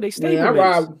blame him though? They stay.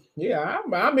 I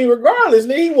mean, regardless,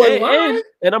 he wasn't lying.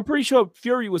 And I'm pretty sure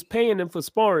Fury was paying him for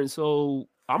sparring, so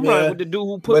I'm riding with the dude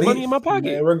who put money in my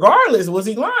pocket. Man, regardless, was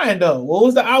he lying though? What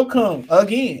was the outcome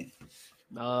again?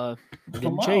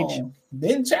 Didn't change.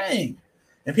 Didn't change.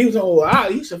 And people say,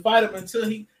 he should fight him until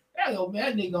that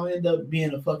nigga gonna end up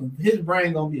being his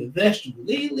brain gonna be a vegetable.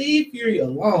 Leave Fury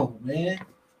alone, man.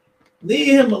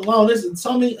 Leave him alone. There's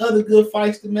so many other good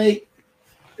fights to make.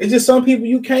 It's just some people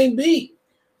you can't beat.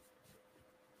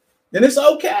 And it's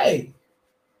okay.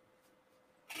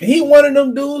 And he one of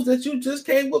them dudes that you just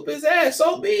can't whoop his ass.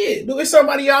 So be it. There's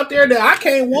somebody out there that I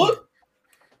can't whoop.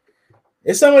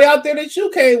 There's somebody out there that you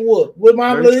can't whoop. With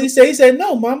mama, he said,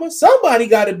 no, mama, somebody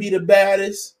got to be the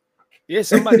baddest. Yeah,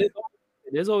 somebody.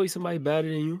 There's always somebody better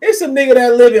than you. It's a nigga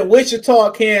that live in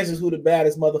Wichita, Kansas, who the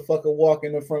baddest motherfucker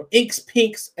walking from Inks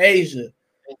Pinks, Asia.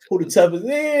 Who the toughest?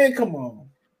 Come on.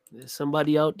 There's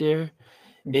somebody out there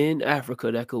in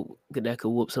Africa that could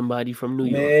whoop somebody from New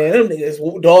York. Man, them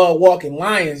niggas dog walking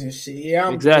lions and shit. Yeah,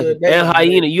 exactly. And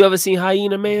Hyena. You ever seen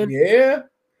Hyena, man? Yeah.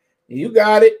 You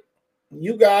got it.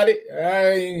 Y'all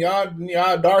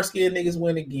dark skinned niggas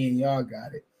win again. Y'all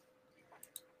got it.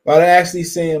 But actually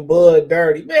saying Bud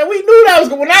dirty. Man, we knew that was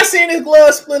good. When I seen his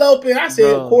glove split open, I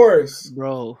said, of course.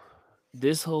 Bro,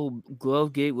 this whole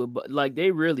glove gate with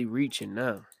they really reaching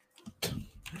now. Dude,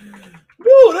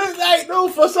 that's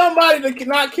like, for somebody to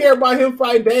not care about him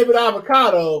fighting David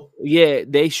Avocado. Yeah,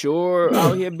 they sure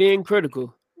out here being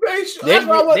critical. That's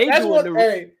one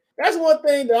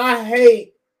thing that I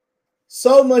hate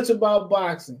so much about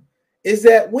boxing is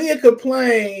that we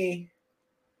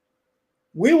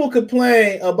will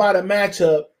complain about a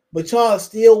matchup, but y'all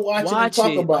still watch and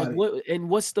talk about it. And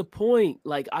what's the point?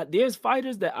 There's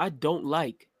fighters that I don't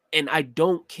like, and I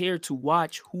don't care to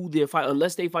watch who they're fighting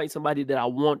unless they fight somebody that I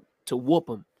want to whoop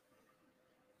them.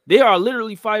 There are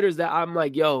literally fighters that I'm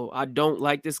like, yo, I don't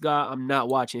like this guy. I'm not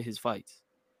watching his fights.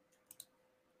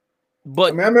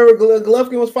 But I remember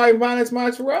Golovkin was fighting Violence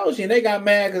Monterosi, and they got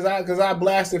mad because I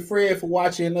blasted Fred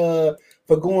for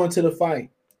for going to the fight.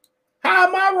 How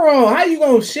am I wrong? How you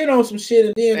gonna shit on some shit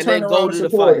and then turn around and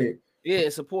support it? Yeah,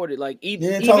 support it. Like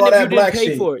even talk all if that you didn't black pay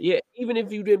shit. for it, yeah, even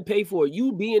if you didn't pay for it,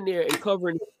 you being there and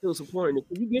covering it, still supporting it,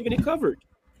 you giving it coverage.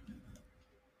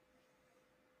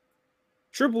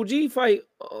 Triple G fight.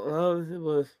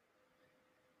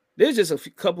 There's just a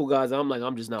couple guys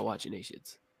I'm just not watching these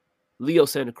shits. Leo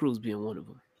Santa Cruz being one of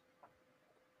them.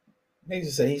 They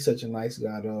just say he's such a nice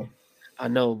guy though. I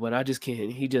know, but I just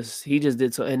can't. He just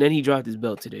did so, and then he dropped his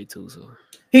belt today too. So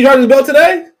he dropped his belt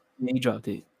today. Yeah, he dropped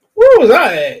it. Where was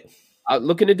I at?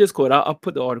 Look in the Discord. I'll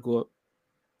put the article up.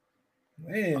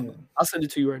 Man, I'll send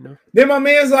it to you right now. Did my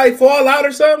man's like fall out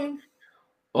or something?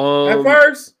 At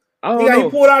first, he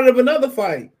pulled out of another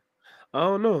fight. I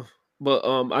don't know, but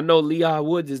I know Leon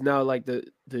Woods is now like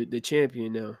the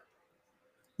champion now.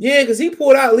 Yeah, because he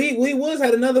pulled out. Lee Woods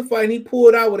had another fight, and he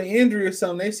pulled out with an injury or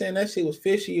something. They saying that shit was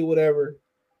fishy or whatever.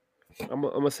 I'm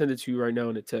gonna send it to you right now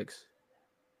in the text.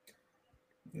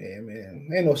 Yeah, man,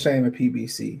 ain't no shame in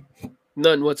PBC.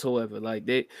 None whatsoever. Like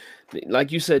they,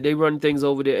 like you said, they run things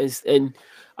over there, and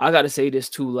I gotta say this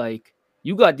too. Like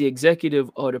you got the executive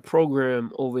of the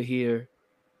program over here.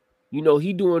 You know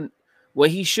he doing what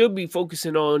he should be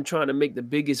focusing on, trying to make the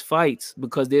biggest fights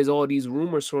because there's all these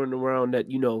rumors swirling around that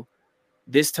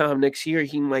this time next year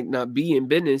he might not be in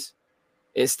business.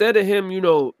 Instead of him,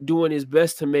 doing his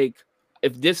best to make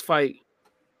if this fight,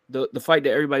 the fight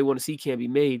that everybody want to see can't be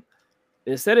made.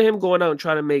 Instead of him going out and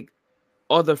trying to make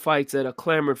other fights that are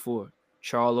clamored for,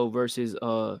 Charlo versus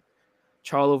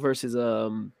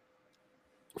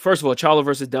first of all, Charlo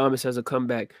versus Damas has a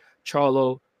comeback.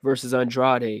 Charlo versus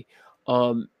Andrade,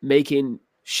 trying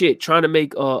to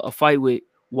make a fight with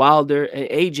Wilder and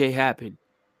AJ happen.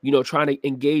 Trying to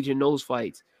engage in those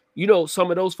fights.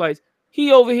 Some of those fights,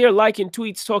 he over here liking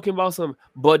tweets talking about some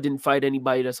Bud didn't fight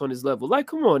anybody that's on his level. Like,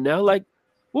 come on now, like,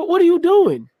 what are you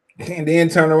doing? And then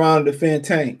turn around and defend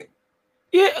Tank.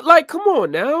 Yeah, like, come on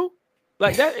now.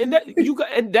 Like that, and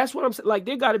that's what I'm saying. Like,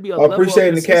 there got to be a level.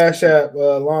 Appreciating the Cash App,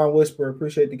 Long Whisper.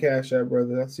 Appreciate the Cash App,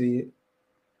 brother. I see it.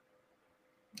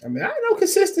 I mean, I know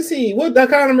consistency. What did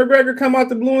Conor McGregor come out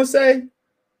the blue and say?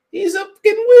 He's a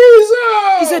fucking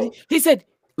weasel. He said.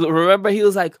 Remember, he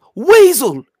was like,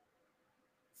 "Weasel,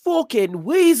 fucking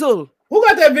weasel." Who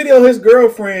got that video of his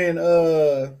girlfriend?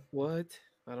 What?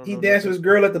 I don't know. He danced with his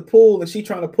girl at the pool, and she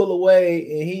trying to pull away,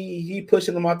 and he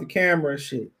pushing him out the camera and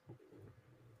shit.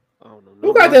 I don't know.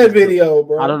 Who got that video,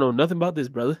 bro? I don't know nothing about this,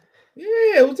 brother.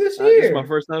 Yeah, it was this year. This is my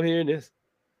first time hearing this.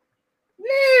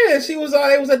 Yeah, they was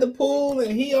at the pool,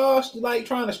 and he all like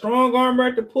trying to strong arm her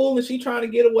at the pool, and she trying to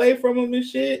get away from him and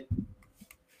shit.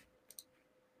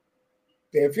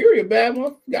 Yeah, Fury a bad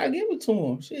one. Gotta give it to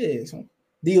him. Shit.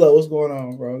 D-Lo, what's going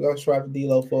on, bro? Go subscribe to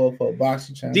D-Lo 404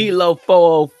 Boxing channel. D-Lo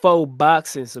 404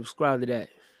 Boxing. Subscribe to that.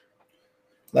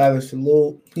 Lavish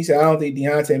salute. He said, I don't think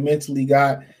Deontay mentally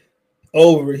got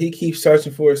over it. He keeps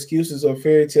searching for excuses or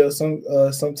fairy tales.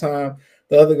 Sometime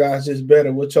the other guy's just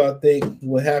better. What y'all think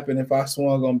would happen if I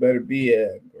swung on better be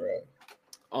at,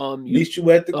 bro? Meet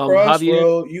you at the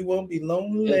crossroad. You won't be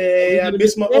lonely. I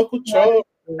miss my Uncle Charles.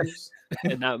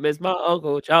 And I miss my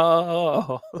Uncle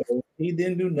Charles. He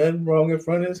didn't do nothing wrong in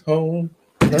front of his home.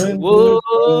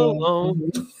 Whoa.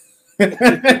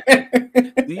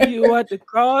 See you at the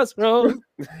crossroad.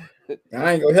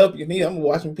 I ain't gonna help you, neither. I'm gonna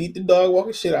watch him beat the dog, walk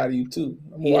the shit out of you too.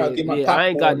 I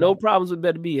ain't got no problems with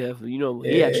Better BF.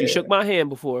 He actually shook my hand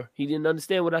before. He didn't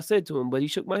understand what I said to him, but he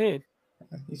shook my hand.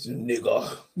 He's a nigga.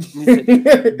 He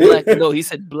said black. No, he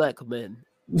said black man.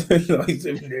 No, he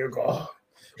said nigga.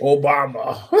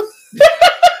 Obama.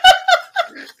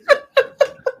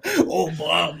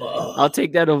 Obama. I'll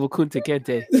take that over Kunta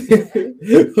Kinte.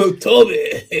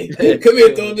 Toby. Come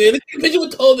here, Toby. Look at the picture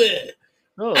with Toby.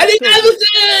 Oh, I didn't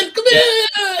understand. Come here.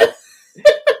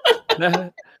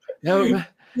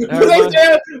 When they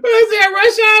say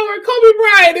Rush Hour, Kobe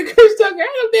Bryant and Chris Tucker. I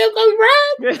ain't no damn Kobe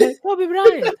Bryant. Kobe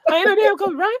Bryant. I ain't no damn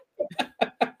Kobe Bryant.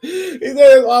 He said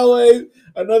there's always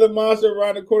another monster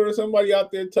around the corner, somebody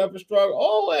out there tough and strong.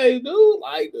 Always, dude.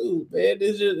 Like, dude, man,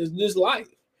 it's just life.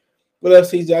 What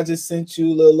else, CJ? I just sent you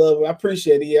a little love. I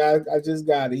appreciate it. Yeah, I just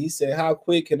got it. He said, how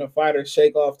quick can a fighter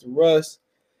shake off the rust?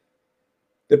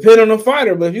 Depend on the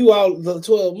fighter, but if you out the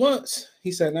 12 months,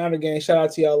 he said, now the game, shout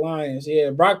out to y'all Lions. Yeah,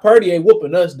 Brock Purdy ain't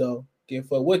whooping us, though. Give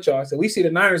fuck with y'all. I said, we see the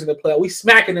Niners in the play. We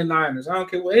smacking the Niners. I don't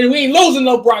care what. And we ain't losing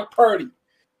no Brock Purdy.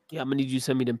 Yeah, I'm going to need you to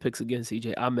send me them picks again,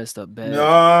 CJ. I messed up bad.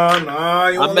 No.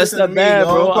 You I messed up bad,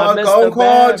 bro. Go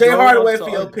call Jay Hardaway for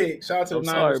your pick. Shout out to the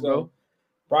Niners, bro. Though.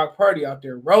 Brock Purdy out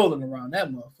there rolling around that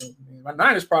motherfucker, man. My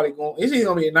Niners probably going. It's either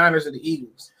going to be the Niners or the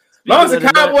Eagles. As long as the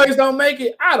Cowboys don't make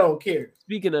it, I don't care.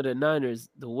 Speaking of the Niners,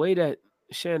 the way that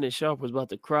Shannon Sharp was about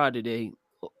to cry today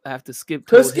after Skip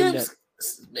told him that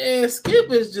Man,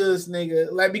 Skip is just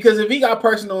nigga. Like, because if he got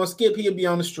personal on Skip, he'd be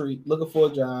on the street looking for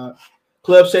a job.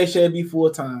 Club Shay Shay be full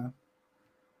time.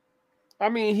 I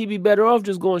mean, he'd be better off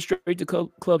just going straight to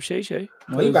Club Shay Shay.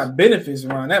 Well, he got benefits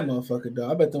around that motherfucker,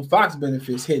 though. I bet them Fox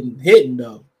benefits hitting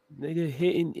though. Nigga,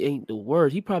 hitting ain't the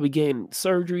word. He probably getting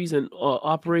surgeries and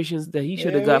operations that he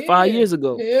should have got 5 years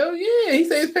ago. Hell yeah. He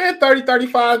said he's paying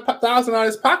 35,000 out of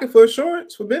his pocket for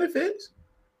insurance, for benefits.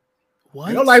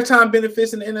 What? No lifetime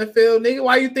benefits in the NFL, nigga.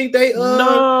 Why you think they ain't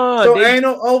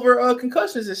no over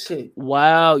concussions and shit?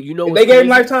 Wow, you know if they gave him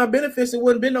lifetime benefits, it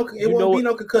wouldn't be no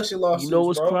concussion lawsuits.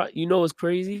 You know what's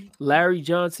crazy? Larry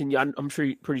Johnson. I'm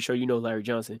pretty sure you know Larry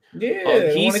Johnson.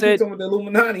 Yeah, he said with the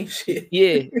Illuminati shit.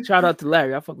 Yeah, shout out to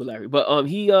Larry. I fuck with Larry, but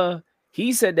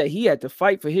he said that he had to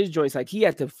fight for his joints. Like, he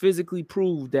had to physically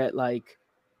prove that, like,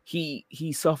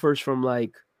 he suffers from,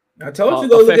 like, I told you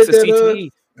go look at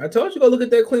that. I told you go look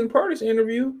at that Clinton Portis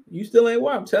interview. You still ain't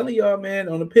watch. I'm telling y'all, man,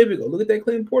 on the pivot, go look at that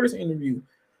Clinton Portis interview.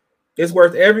 It's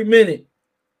worth every minute.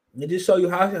 It just show you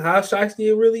how shiesty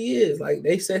it really is. Like,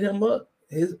 they set him up.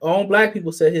 His own black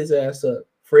people set his ass up.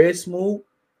 Fred Smoot.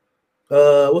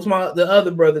 What's the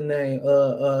other brother name?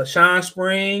 Sean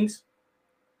Springs.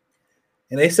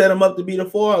 And they set him up to be the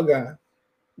fall guy.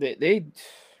 They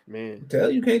man.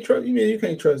 Tell you can't trust. You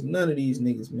can't trust none of these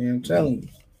niggas, man. I'm telling you.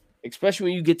 Especially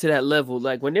when you get to that level,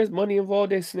 like when there's money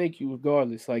involved, they snake you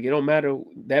regardless. Like, it don't matter.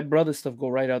 That brother stuff go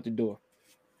right out the door.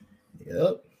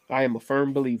 Yep. I am a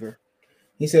firm believer.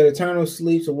 He said, "Eternal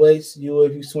sleep awaits you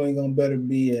if you swing on better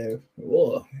BF."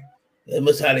 Whoa, that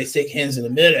must how they shake hands in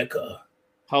America.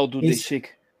 How do they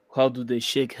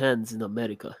shake hands in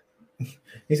America?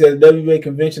 He said, "The WBA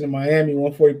convention in Miami,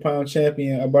 140-pound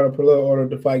champion. I brought up a little order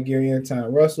to fight Gary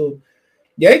Anton Russell."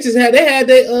 Yeah, they had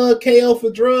their KO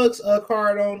for drugs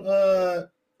card on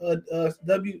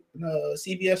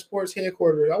CBS Sports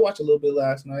headquarters. I watched a little bit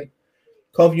last night.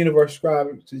 Kofi Universe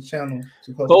subscribe to the channel.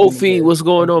 Kofi, what's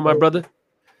going on, my brother?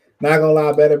 Not gonna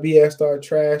lie, better BS start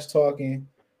trash talking.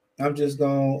 I'm just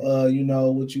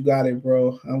gonna, what you got it,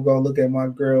 bro. I'm gonna look at my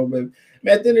girl, but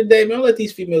man, at the end of the day, man, don't let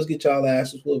these females get y'all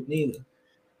asses whooped neither.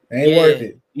 They ain't worth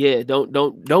it. Yeah,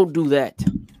 don't do that.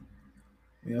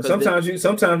 You know, sometimes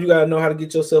you gotta know how to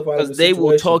get yourself out of a situation. They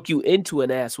will talk you into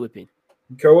an ass whipping.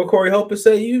 Care what Corey Hope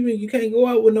say? You can't go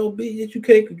out with no bitch that you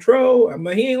can't control. I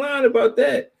mean, he ain't lying about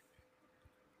that.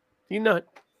 You're not.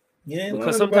 Yeah,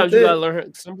 because sometimes you gotta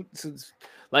learn.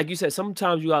 Like you said,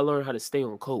 sometimes you gotta learn how to stay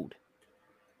on code.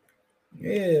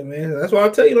 Yeah, man. That's why I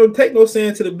tell you, don't take no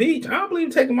sand to the beach. I don't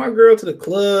believe taking my girl to the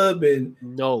club and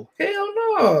no. Hell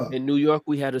no. In New York,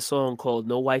 we had a song called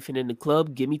 "No Wifing in the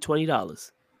Club." Give me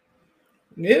 $20.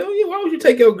 Yeah, why would you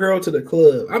take your girl to the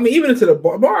club? I mean, even to the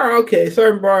bar, okay,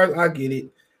 certain bars, I get it.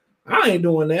 I ain't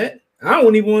doing that. I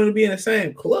don't even want to be in the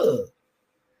same club.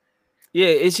 Yeah,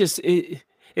 it's just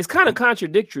it's kind of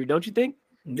contradictory, don't you think?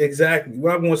 Exactly.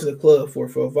 What I'm going to the club for a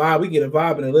vibe. We get a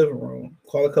vibe in the living room.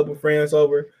 Call a couple friends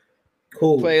over.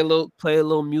 Cool. Play a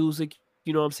little music.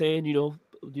 You know what I'm saying? You know,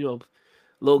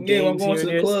 little games. I'm going to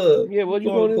the club. Yeah, what you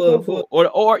going to the club for?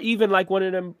 Or even like one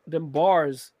of them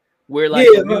bars. Where like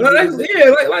like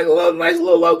a little nice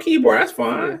little low key bar, that's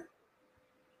fine. Yeah.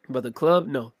 But the club,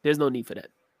 no, there's no need for that.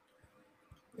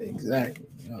 Exactly.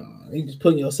 You just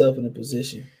putting yourself in a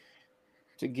position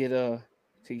to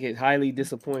get highly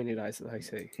disappointed. I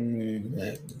say.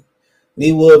 Exactly.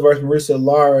 Lee Wood versus Marissa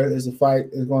Lara is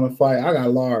going to fight. I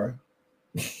got Lara.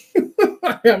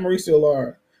 I got Marissa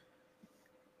Lara.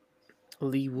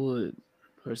 Lee Wood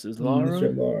versus Lara. I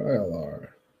got Lara.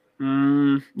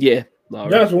 Yeah.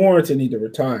 Josh Warrington need to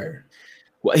retire.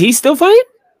 What? He's still fighting?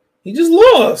 He just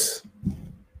lost.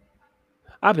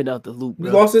 I've been out the loop. He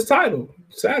lost his title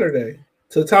Saturday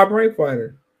to the top ranked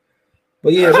fighter.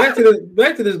 But yeah, back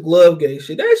to this glove game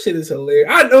shit. That shit is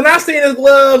hilarious. When I seen his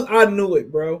gloves, I knew it,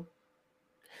 bro.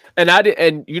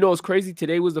 And you know what's crazy?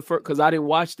 Today was the first because I didn't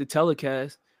watch the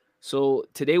telecast. So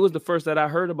today was the first that I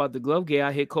heard about the glove game.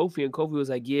 I hit Kofi, and Kofi was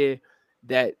like, "Yeah,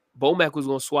 that Bomac was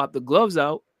gonna swap the gloves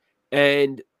out,"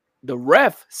 and the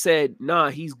ref said,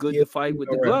 "Nah, he's good to fight with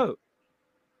the glove."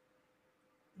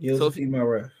 Yeah, it was a female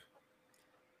ref.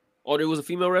 Oh, there was a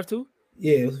female ref too?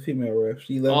 Yeah, it was a female ref.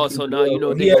 She let so now you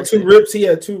know he had two rips. He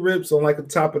had two rips on like the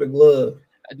top of the glove.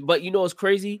 But you know what's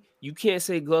crazy? You can't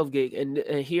say glove gate, and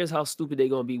here's how stupid they're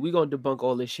gonna be. We're gonna debunk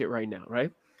all this shit right now,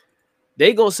 right?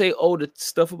 They gonna say, "Oh, the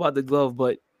stuff about the glove,"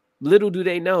 but little do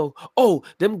they know, "Oh,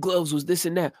 them gloves was this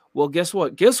and that." Well, guess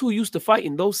what? Guess who used to fight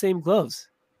in those same gloves?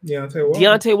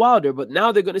 Deontay Wilder. But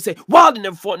now they're gonna say Wilder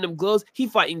never fought in them gloves. He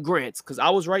fighting Grants, because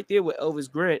I was right there with Elvis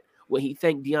Grant when he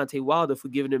thanked Deontay Wilder for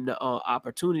giving him the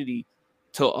opportunity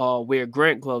to wear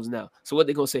Grant gloves now. So what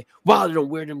they gonna say? Wilder don't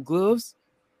wear them gloves.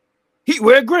 He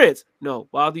wear grants. No,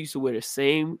 Wilder used to wear the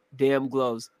same damn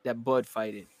gloves that Bud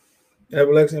fight in.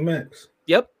 Everlex and Max.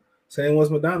 Yep. Same ones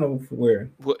Madonna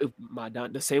wearing. Madonna,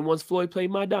 the same ones Floyd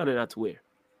played Madonna not to wear.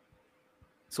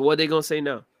 So what are they gonna say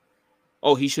now?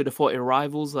 Oh, he should have fought in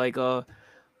rivals like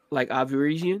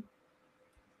Averesian.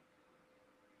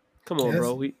 Come on,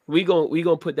 bro. We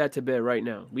gonna put that to bed right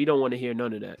now. We don't want to hear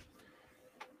none of that.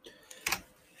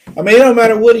 I mean, it don't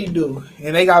matter what he do.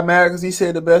 And they got mad because he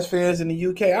said the best fans in the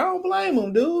UK. I don't blame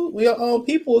him, dude. We are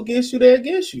people against you, they're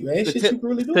against you. Ain't shit you can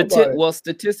really do about it. Well,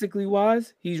 statistically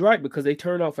wise, he's right because they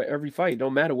turn out for every fight.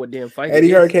 Don't matter what damn fight.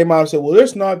 Eddie Hearn came out and said, well,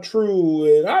 that's not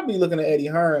true. And I'll be looking at Eddie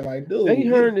Hearn like, dude. Eddie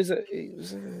Hearn is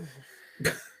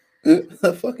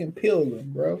a fucking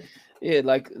pilgrim, bro. Yeah,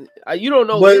 like you don't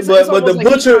know. But the like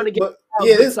butcher,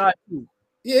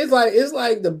 it's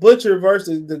like the butcher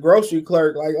versus the grocery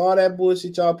clerk, like all that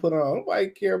bullshit y'all put on. Nobody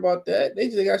care about that. They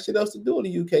just got shit else to do in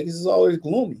the UK because it's always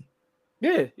gloomy.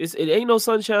 Yeah, it ain't no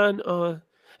sunshine.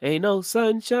 Ain't no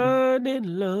sunshine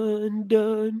in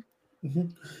London. Mm-hmm.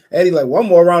 Eddie, like one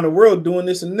more around the world doing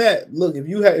this and that. Look, if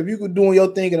you could doing your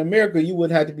thing in America, you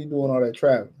wouldn't have to be doing all that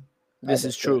traveling. This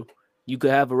is true. You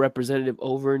could have a representative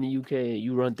over in the UK and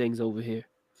you run things over here.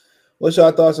 What's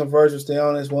your thoughts on Virgil stay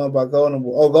on this one by Golden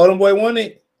Boy? Oh, Golden Boy won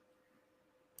it.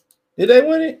 Did they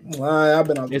win it? I've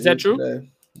been on. Is that true? Today.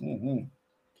 Mm-hmm.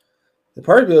 The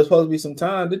purse bill was supposed to be some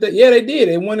time. Did they? Yeah, they did.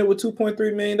 They won it with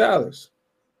 $2.3 million.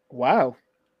 Wow.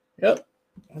 Yep.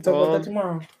 I'll talk about that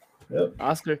tomorrow. Yep.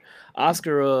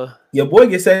 Oscar. Your boy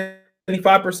gets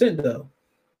 75% though.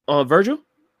 Virgil?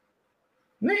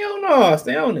 No,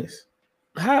 stay on this.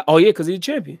 How? Oh yeah, because he's a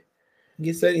champion.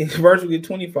 Virgil get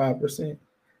 25%.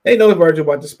 They know Virgil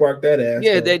about to spark that ass.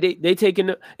 Yeah, though. they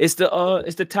taking it's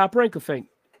the top rank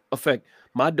effect.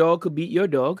 My dog could beat your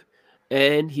dog,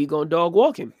 and he gonna dog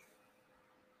walk him.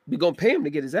 We gonna pay him to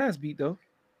get his ass beat though.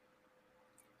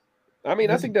 I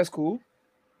mean, I think that's cool.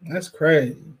 That's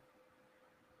crazy.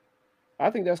 I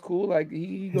think that's cool. Like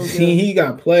he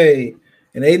got played,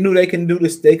 and they knew they couldn't do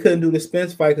this. They couldn't do the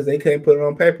Spence fight because they couldn't put it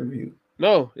on pay-per-view.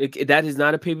 No, that is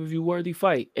not a pay-per-view worthy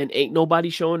fight, and ain't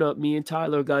nobody showing up. Me and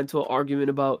Tyler got into an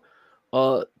argument about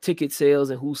ticket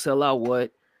sales and who sell out what.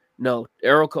 No,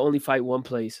 Errol could only fight one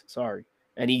place. Sorry,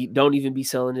 and he don't even be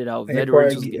selling it out.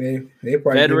 Veterans be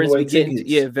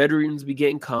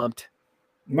getting comped.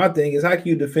 My thing is, how can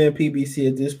you defend PBC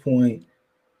at this point?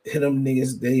 Them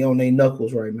niggas, they on their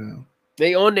knuckles right now.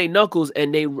 They on their knuckles,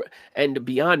 and to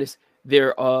be honest,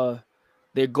 they're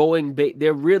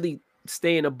really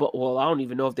staying above. Well, I don't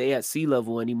even know if they at sea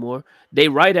level anymore. They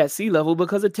right at sea level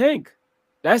because of Tank.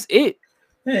 That's it.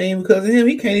 That ain't because of him.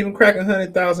 He can't even crack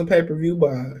 100,000 pay-per-view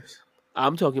buys.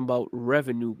 I'm talking about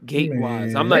revenue gate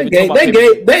wise. I'm not even talking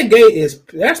about that gate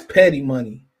that's petty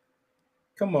money.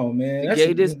 Come on, man. The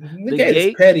gate is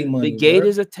petty money. The gate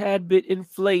is a tad bit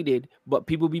inflated, but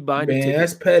people be buying the tickets.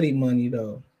 That's petty money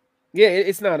though. Yeah,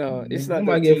 it's not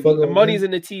the money's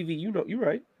in the TV. You know, you're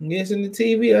right. Yeah, it's in the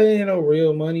TV. That ain't no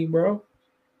real money, bro.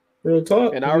 Real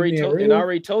talk. And I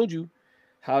already told you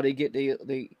how they get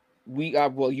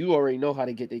well, you already know how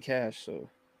to get their cash. So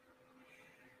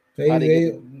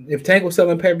if Tank was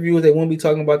selling pay-per-views, they wouldn't be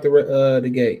talking about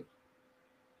the gate.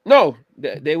 No,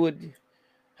 they would.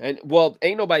 And well,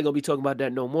 ain't nobody gonna be talking about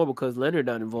that no more because Leonard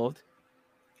not involved.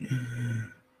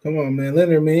 Come on, man.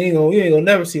 Leonard, man, you ain't gonna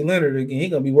never see Leonard again. He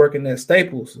gonna be working at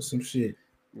Staples or some shit.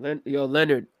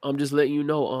 Leonard, I'm just letting you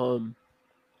know.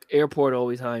 Airport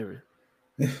always hiring.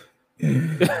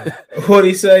 What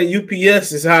he say?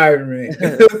 UPS is hiring.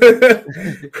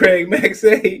 Craig Mack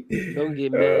say. Don't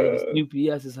get mad.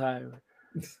 UPS is hiring.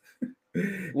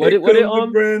 What it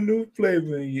brand new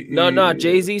flavor. No.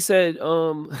 Jay-Z said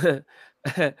y'all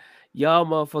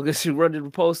motherfuckers should run to the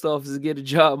post office and get a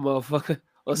job, motherfucker.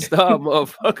 Or star,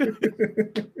 motherfucker.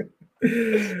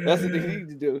 That's what they need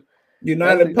to do.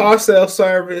 United Parcel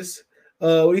Service.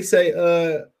 What do you say?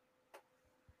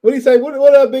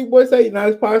 What up, big boy? Say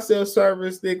United Parcel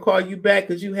Service. They call you back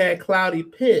because you had cloudy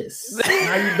piss.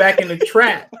 Now you back in the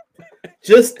trap.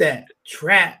 Just that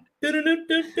trap.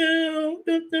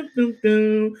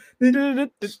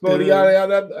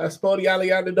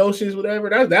 Spodialiadocious, whatever.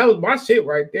 That was my shit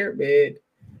right there, man.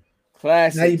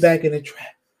 Classic. Now you back in the trap.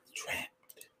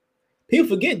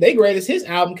 People forget they greatest hits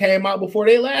album came out before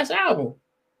their last album.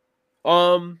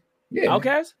 Yeah.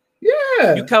 Outkast?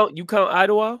 Yeah. You count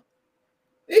Idlewild?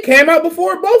 It came out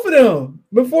before both of them.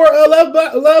 Before Love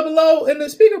Below and the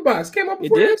Speaker Box came out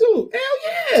before that too. Hell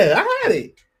yeah, I had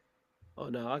it. Oh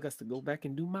no, I got to go back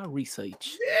and do my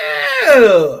research.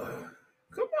 Yeah.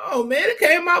 Come on, man. It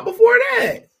came out before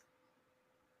that.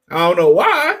 I don't know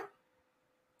why.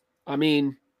 I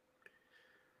mean,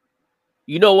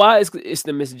 You know why? It's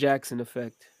the Miss Jackson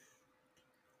effect.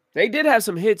 They did have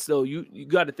some hits though. You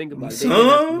got to think about it. They did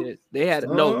have some hits.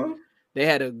 They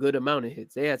had a good amount of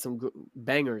hits. They had some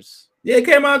bangers. Yeah, it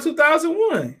came out in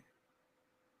 2001.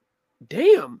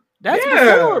 Damn, that's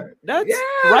before. That's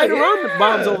right around the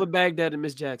Bombs Over Baghdad and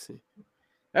Miss Jackson.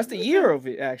 That's the year of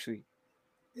it, actually.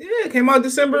 Yeah, it came out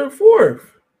December 4th.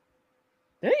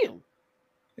 Damn.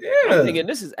 Yeah. I'm thinking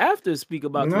this is after Speak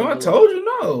About. No, I told you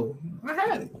no. I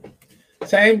had it.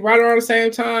 Right around the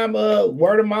same time,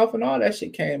 Word of Mouth and all that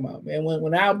shit came out, man.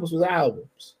 When albums was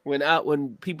albums.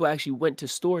 When people actually went to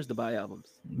stores to buy albums.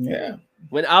 Yeah.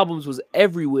 When albums was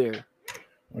everywhere.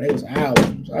 When it was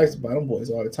albums. I used to buy them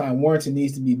boys all the time. Warrington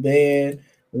needs to be banned.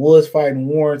 Woods fighting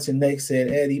Warrington. Next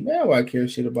said Eddie. Man, why I care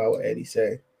shit about what Eddie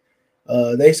say.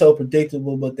 They so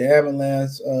predictable, but the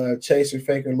ambulance chaser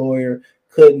faker lawyer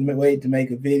couldn't wait to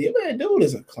make a video. Man, dude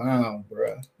is a clown,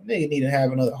 bro. Nigga need to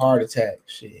have another heart attack.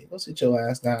 Shit, go sit your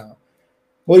ass down.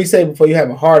 What do you say before you have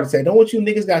a heart attack? Don't want you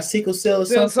niggas got sickle cell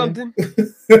or something?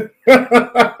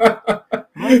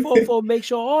 My fault. Make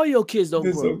sure all your kids don't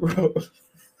grow.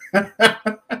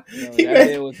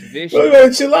 That was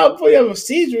vicious. Chill out before you have a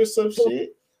seizure or some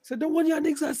shit. So don't want y'all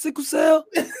niggas got sickle cell.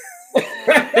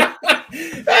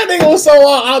 That nigga was so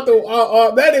out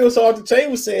the chain.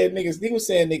 He was saying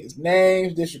niggas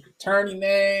names, district attorney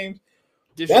names.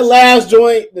 That last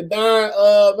joint, the Don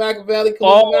Machiavelli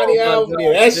Illuminati album,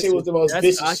 that shit was the most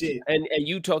vicious shit. And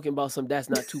you talking about that's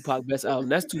not Tupac's best album.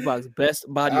 That's Tupac's best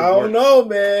body of work. I don't know,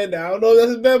 man. I don't know if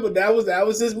that's his best, but that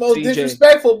was his most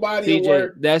disrespectful body of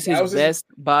work. That's his best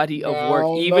body of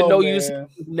work. Even though you said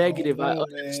negative, I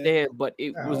understand, but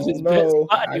it was his best body of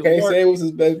work. I can't say it was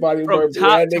his best body of work.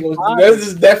 This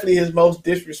is definitely his most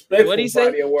disrespectful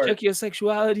body of work. Check your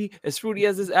sexuality as fruity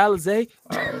as this Alizé.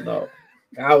 I don't know.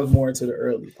 I was more into the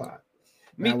early Pac.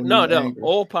 No.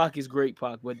 All Pac is great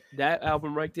Pac, but that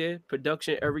album right there,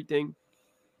 production, everything,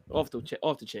 off the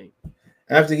chain.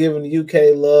 After giving the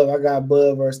UK love, I got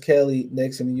Bud versus Kelly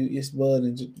next in the it's Bud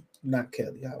and not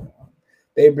Kelly.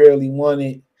 They barely won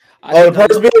it. The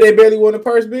purse bid. They barely won the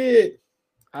purse bid.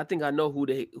 I think I know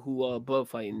who Bud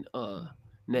fighting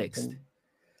next.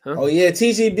 Huh? Oh yeah,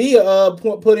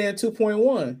 TGB put in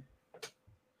 2.1.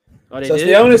 Oh, so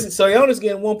Sionis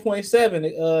getting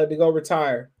 1.7 to go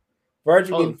retire.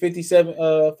 Virgil getting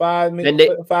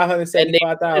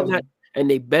 575,000. And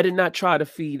they better not try to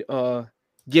feed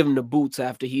give him the boots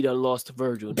after he done lost to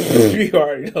Virgil. You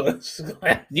already know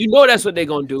you know that's what they're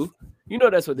gonna do.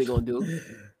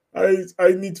 I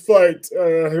need to fight.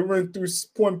 He went through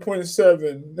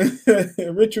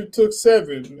 1.7. Richard took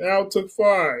 7. Al took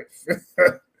 5.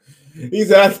 He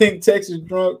said, I think Texas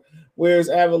drunk wears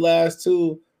Everlast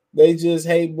too. They just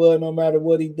hate Bud no matter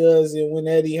what he does. And when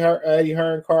Eddie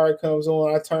Hearn card comes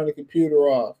on, I turn the computer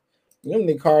off. Them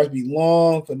the cars be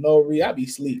long for no reason. I be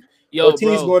asleep.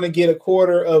 Ortiz going to get a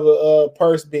quarter of a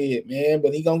purse bid, man,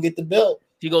 but he going to get the belt.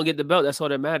 He going to get the belt. That's all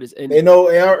that matters. And they know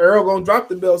Earl going to drop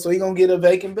the belt, so he going to get a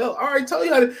vacant belt. I already told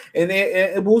you how to.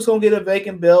 And Boots going to get a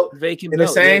vacant belt. And the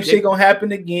same shit going to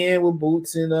happen again with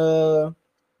Boots and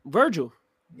Virgil.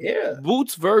 Yeah.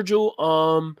 Boots, Virgil,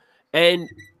 and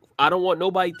I don't want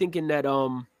nobody thinking that I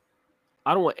don't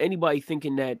want anybody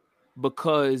thinking that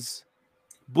because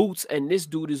Boots and this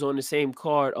dude is on the same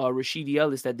card, Rashidi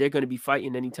Ellis, that they're going to be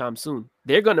fighting anytime soon.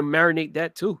 They're going to marinate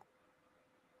that too.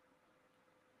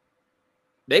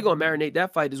 They're going to marinate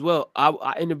that fight as well.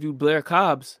 I interviewed Blair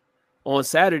Cobbs on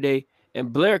Saturday,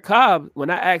 and Blair Cobb, when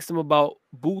I asked him about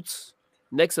Boots'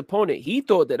 next opponent, he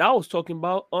thought that I was talking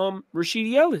about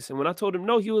Rashidi Ellis. And when I told him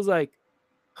no, he was like,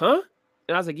 huh?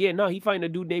 And I was like, yeah, no, he fighting a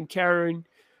dude named Karen.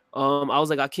 I was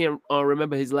like, I can't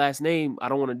remember his last name. I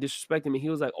don't want to disrespect him. And he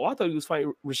was like, oh, I thought he was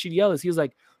fighting Rashidi Ellis. He was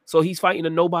like, so he's fighting a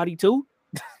nobody too?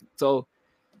 So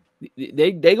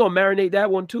they gonna marinate that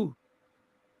one too.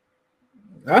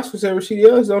 Oscar said Rashidi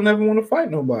Ellis don't ever want to fight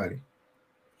nobody.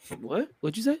 What?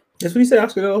 What'd you say? That's what he said.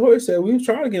 Oscar De La Hoya said we was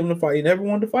trying to get him to fight. He never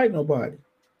wanted to fight nobody.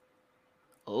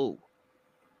 Oh.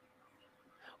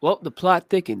 Well, the plot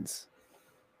thickens.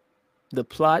 The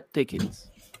plot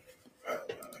thickens.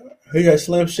 He got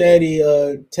Slim Shady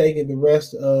taking the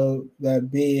rest of that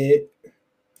bid.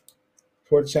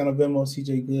 Sports Channel Venmo,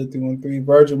 CJ Good 313.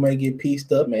 Virgil may get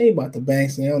pieced up. Man, he about to bang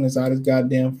Sam inside his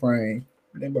goddamn frame.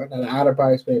 They about that out of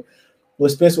price. Will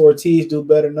Spencer Ortiz do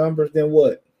better numbers than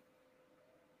what?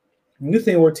 When you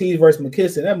think Ortiz versus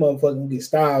McKisson, that motherfucker gonna get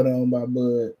styled on by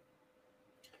Bud.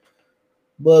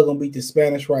 Bud gonna beat the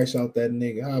Spanish rice out that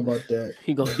nigga. How about that?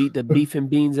 He gonna beat the beef and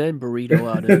beans and burrito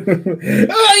out of him.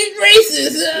 Oh, he's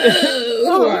racist.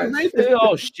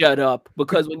 Oh, shut up.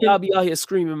 Because when y'all be out here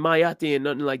screaming Mayate and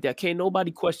nothing like that, can't nobody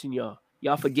question y'all.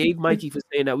 Y'all forgave Mikey for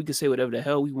saying that. We can say whatever the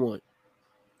hell we want.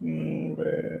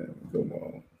 Man, come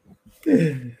on.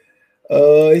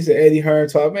 He said Eddie Hearn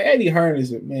talk. Man, Eddie Hearn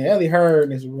is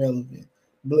irrelevant.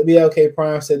 BLK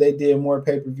Prime said they did more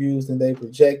pay-per-views than they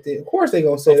projected. Of course they're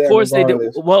gonna say that. Of course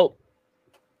regardless. They did.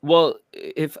 Well,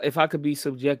 if I could be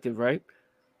subjective, right?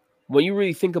 When you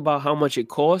really think about how much it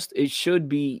cost, it should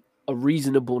be a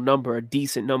reasonable number, a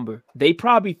decent number. They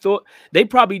probably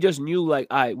just knew like,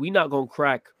 all right, we're not gonna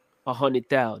crack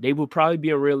 100,000. They would probably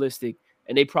be unrealistic,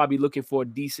 and they probably looking for a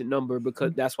decent number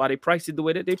because that's why they priced it the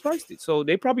way that they priced it. So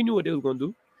they probably knew what they were gonna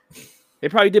do. They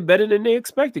probably did better than they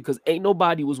expected because ain't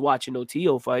nobody was watching no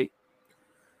T.O. fight.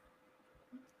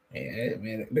 Yeah,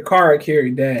 man, the card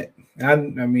carried that. I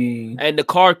mean, and the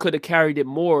card could have carried it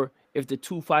more if the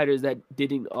two fighters that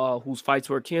didn't, whose fights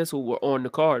were canceled, were on the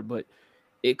card. But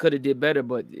it could have did better.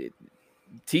 But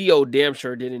T.O. damn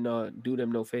sure didn't do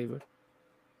them no favor.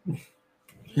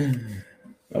 That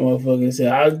motherfucker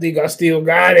said, "I think I still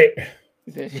got it."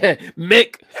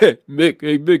 Mick, hey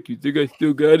Mick, you think I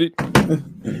still got it?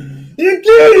 You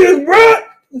kidding, bro?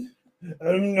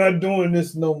 I'm not doing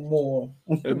this no more.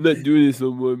 I'm not doing this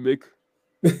no more, Mick.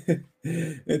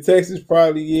 In Texas,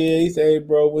 probably, yeah. He said, "Hey,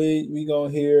 bro, we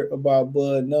gonna hear about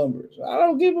Bud numbers." I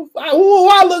don't give a fuck. Who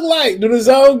I look like? Do the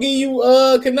zone give you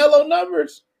Canelo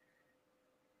numbers?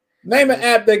 Name an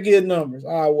app that gives numbers.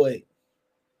 I'll wait.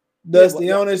 Does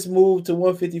Theonis move to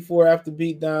 154 after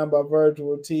beat down by Virgil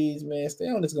Ortiz? Man,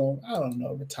 Theonis gonna, I don't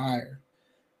know, retire.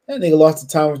 That nigga lost to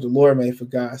Thomas Delorme, for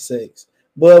God's sakes.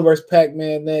 Bud versus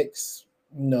Pac-Man next?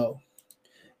 No.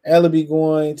 Ellaby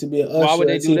going to be an usher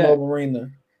at T-Mobile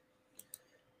Arena.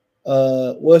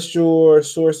 What's your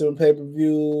source of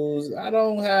pay-per-views? I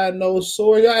don't have no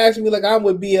source. Y'all asking me like I'm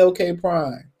with BLK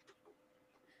Prime.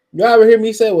 Y'all ever hear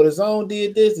me say, well, the zone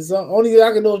did this? The zone, only thing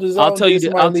I can know is the zone. I'll tell you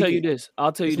this.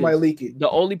 Somebody leak it. The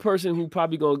only person who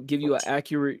probably gonna give you an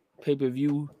accurate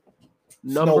pay-per-view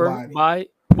number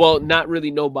not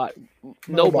really nobody.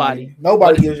 Nobody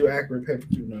gives you an accurate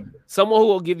pay-per-view number. Someone who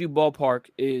will give you ballpark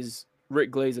is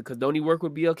Rick Glazer, because don't he work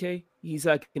with BLK? He's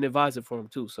like an advisor for him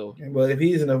too. So, but if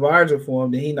he's an advisor for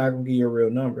him, then he's not gonna give you a real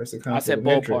number. It's a conflict. I said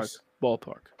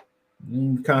ballpark.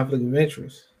 Conflict of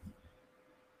interest.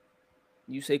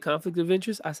 You say conflict of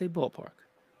interest, I say ballpark.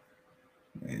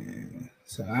 Man,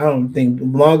 so I don't think, as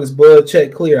long as Bud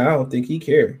check clear, I don't think he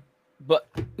cared. But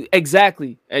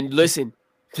exactly, and listen,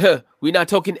 we're not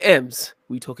talking M's,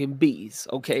 we talking B's.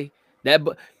 Okay,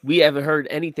 but we haven't heard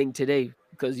anything today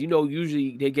because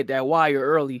usually they get that wire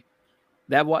early.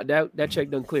 That check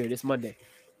done cleared. It's Monday.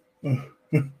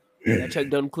 That check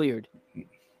done cleared.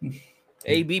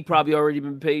 AB probably already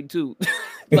been paid too.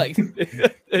 Like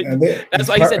that's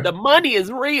why he said the money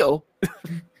is real.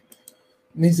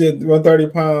 He said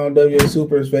 130-pound WA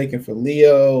Super is vacant for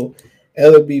Leo.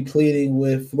 Ellaby pleading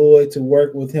with Floyd to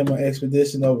work with him on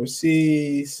expedition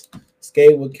overseas.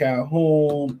 Skate with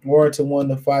Calhoun. Warrington won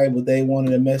the fight, but they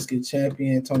wanted a Mexican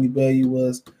champion. Tony Bellew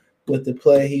was with the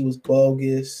play. He was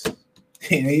bogus.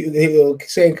 He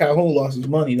saying Calhoun lost his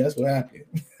money. That's what happened.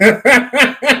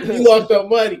 He lost your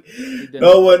money.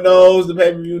 No one knows the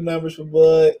pay-per-view numbers for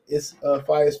Bud. It's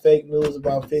fight is fake news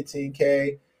about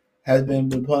 15K. Has been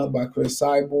debunked by Chris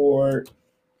Cyborg.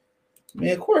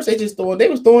 Man, of course they was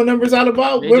throwing numbers out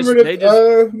about. Remember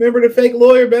the fake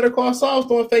lawyer Better Call Saul was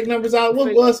throwing fake numbers out.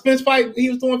 What Spence fight he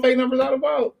was throwing fake numbers out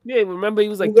about? Yeah, remember he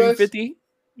was like 350.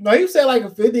 No, you said like a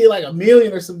 50, like a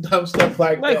million or some dumb stuff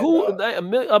like that. Who? Like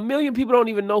a million people don't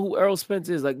even know who Errol Spence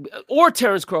is, or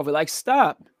Terence Crawford. Like,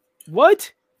 stop.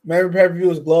 What? Remember, pay-per-view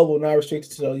is global, not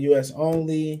restricted to the U.S.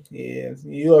 only. Yeah,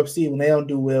 UFC when they don't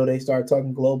do well, they start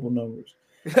talking global numbers.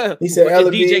 He said,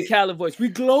 DJ Khaled voice, we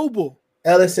global.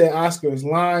 Ellis said Oscar is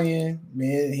lying.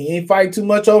 Man, he ain't fighting too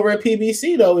much over at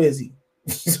PBC though, is he?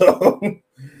 So.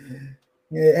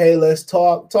 Yeah, hey, let's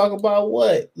talk about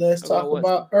what? Let's talk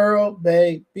about Earl,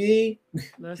 baby.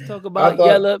 Let's talk about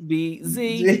Yella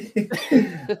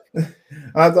BZ.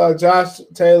 I thought Josh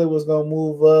Taylor was gonna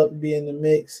move up, be in the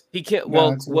mix. He can't.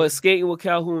 Well, skating with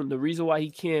Calhoun. The reason why he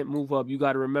can't move up, you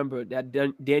got to remember that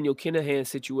Daniel Kinahan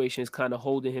situation is kind of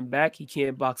holding him back. He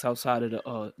can't box outside of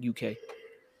the UK.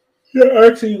 Yeah,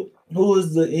 actually, who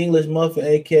is the English Muffin,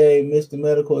 aka Mr.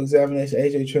 Medical Examination,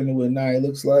 AJ training with Nye? It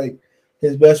looks like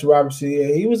his best Robertson.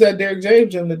 Yeah, he was at Derek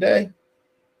James gym today.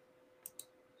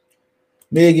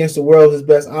 Me Against the World, his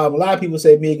best album. A lot of people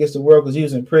say Me Against the World because he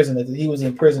was in prison at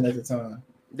the time.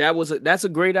 That's a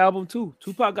great album too.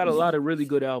 Tupac got a lot of really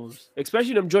good albums,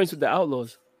 especially them joints with the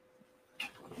Outlaws.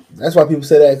 That's why people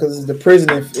say that, because the prison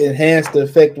enhanced the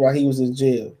effect while he was in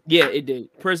jail. Yeah, it did.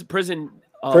 Prison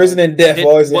and death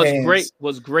always enhanced.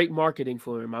 Was great marketing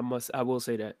for him. I will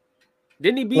say that.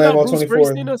 Didn't he beat Slam out on Bruce 24th.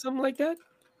 Springsteen or something like that?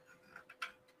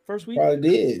 First week? Probably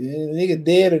did. Nigga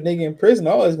dead or nigga in prison,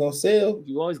 always gonna sell.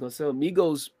 You always gonna sell.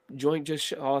 Migos joint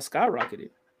just skyrocketed.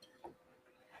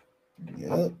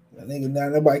 Yep. I think now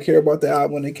nobody care about the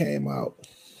album when it came out.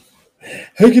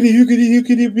 Hookity, hookity,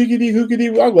 hookity, biggity, hookity.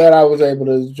 I'm glad I was able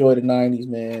to enjoy the 90s,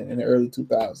 man, and the early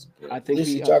 2000s. I think this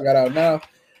shit y'all got out now.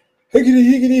 Higgity,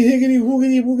 higgity, higgity,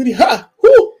 hoogity, woogity, ha,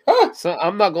 whoo, ha. So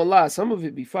I'm not gonna lie, some of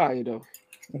it be fire though.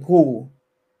 Who?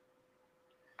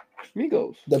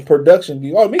 Migos. The production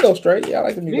be Migos straight. Yeah, I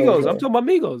like the Migos. Migos. I'm talking about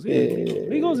Migos. Yeah.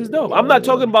 Migos is dope. I'm not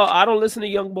talking about. I don't listen to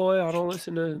Young Boy. I don't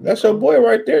listen to. That's your boy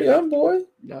right there, Young Boy.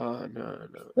 No.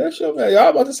 That's your man. Y'all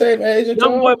about the same age.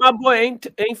 Young Boy, my boy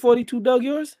ain't 42. Doug,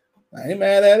 yours? I ain't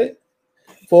mad at it.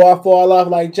 Before I fall off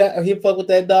like Jack, he fuck with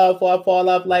that dog. Before I fall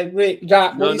off like Rick,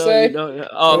 Jock. What he say? Fuck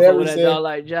with that dog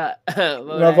like Jock. Fuck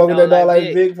with that dog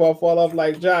like Vic. Before I fall off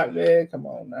like Jock, man. Come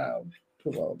on now.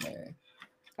 Come on, man.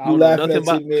 I don't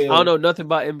know nothing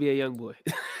about NBA YoungBoy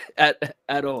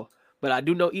at all. But I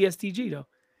do know ESTG though.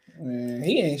 Man,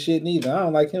 he ain't shit neither. I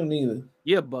don't like him neither.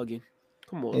 You're bugging.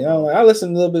 Come on. Yeah, I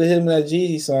listened to a little bit of him in that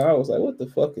Jeezy song. I was like, what the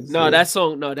fuck is this?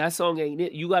 That song ain't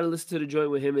it. You gotta listen to the joint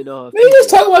with him and Man, you was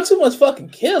talking about too much fucking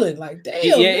killing. Like,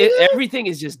 damn. Yeah, everything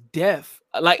is just deaf.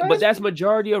 But that's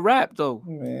majority of rap though.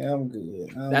 Man, I'm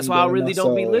good. That's why I really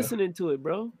don't be listening to it,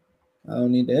 bro. I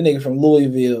don't need that nigga from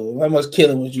Louisville. How much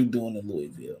killing was you doing in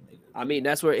Louisville, nigga? I mean,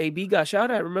 that's where AB got shot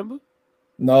at, remember?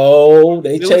 No,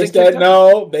 they chased that.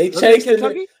 No, they chased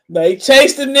the. They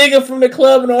chased the nigga from the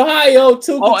club in Ohio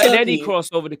to Kentucky. And then he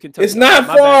crossed over to Kentucky. It's not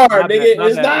far, nigga.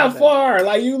 It's not far.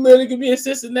 Like, you literally could be in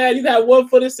Cincinnati. You got 1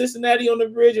 foot in Cincinnati on the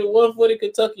bridge and 1 foot in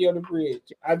Kentucky on the bridge.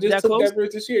 I just took that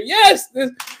bridge this year. Yes,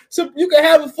 so you can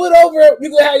have a foot over. You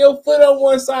can have your foot on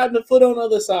one side and the foot on the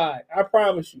other side. I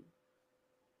promise you.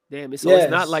 Damn, it's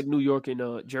not like New York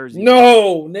and Jersey.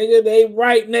 No, nigga, they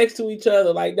right next to each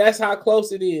other. Like, that's how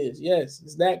close it is. Yes,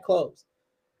 it's that close.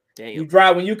 Damn. You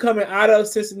drive when you coming out of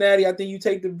Cincinnati. I think you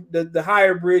take the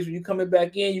higher bridge. When you coming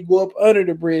back in, you go up under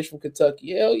the bridge from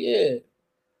Kentucky. Hell yeah.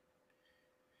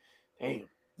 Damn.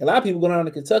 A lot of people go down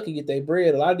to Kentucky get their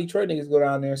bread. A lot of Detroit niggas go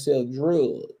down there and sell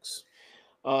drugs.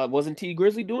 Wasn't T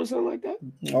Grizzly doing something like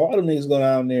that? All them niggas go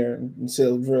down there and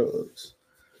sell drugs.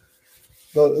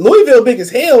 But Louisville big as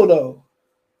hell though.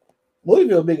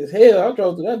 Louisville big as hell. I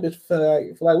drove through that bitch for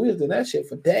like we was doing that shit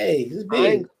for days. It's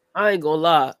big. I ain't gonna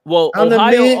lie. Well,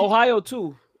 Ohio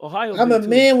too. I'm a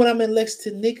man when I'm in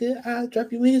Lexington, nigga. I'll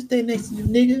drop you in, stay next to you,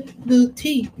 nigga. Little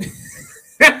T.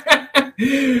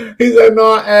 He said,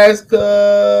 no, I asked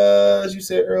cause you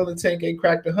said Earl and Tank ain't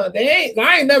cracked the 100.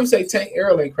 I ain't never say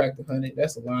Earl ain't cracked the 100.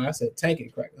 That's a lie. I said Tank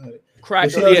ain't cracked the 100.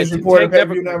 Cracked the just reported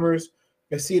pay-per-view numbers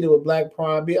exceeded with Black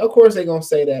Prime. Of course they gonna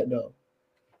say that though.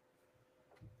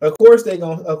 Of course they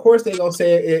gonna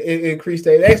say it increased.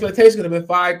 The expectation could have been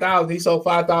 5,000. He sold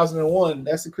 5,001.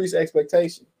 That's increased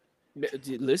expectation.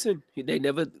 Listen, they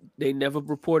never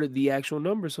reported the actual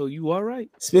number, so you all right.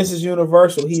 Spence is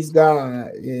universal. He's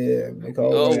God. Yeah.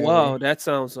 Wow, that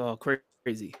sounds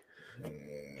crazy.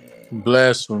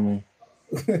 Blasphemy.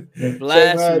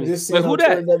 Blasphemy. Wait, who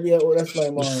that? That's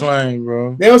Flame. It's Flame,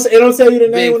 bro. They don't tell you the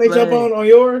name when they jump on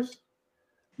yours.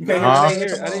 You can't hear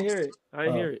it. I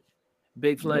didn't hear it.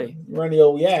 Big Flame. Run the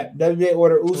old yap. WBA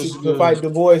order Usyk to fight Du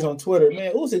Bois on Twitter.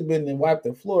 Man, Usyk been and wiped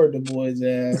the floor of Du Bois'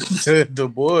 ass. Du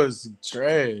Bois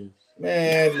trash.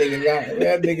 Man,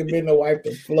 that nigga been to wipe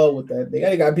the floor with that nigga.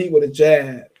 That nigga got beat with a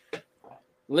jab.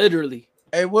 Literally.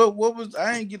 Hey, what was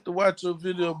I ain't get to watch a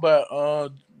video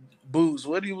about Boots.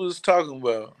 What he was talking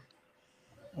about?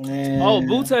 Man. Oh,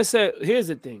 Boots had said, here's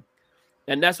the thing.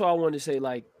 And that's why I wanted to say,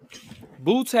 like,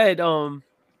 Boots had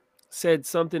said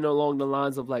something along the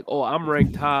lines of like, oh, I'm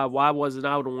ranked high. Why wasn't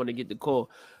I the one to get the call?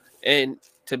 And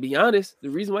to be honest, the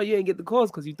reason why you didn't get the call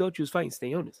is because you thought you was fighting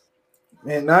Stanionis.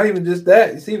 Man, not even just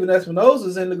that. Steven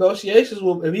Espinoza's in negotiations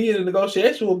with. If he in a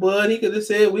negotiation with Bud, he could have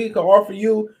said we could offer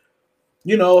you,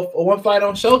 one fight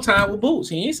on Showtime with Boots.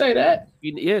 He didn't say that.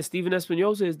 Yeah, Steven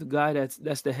Espinoza is the guy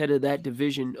that's the head of that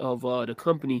division of the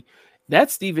company.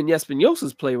 That's Steven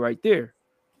Espinoza's play right there.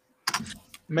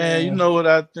 Man, you know what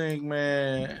I think,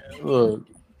 man? Look,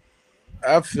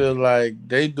 I feel like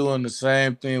they doing the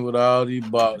same thing with all these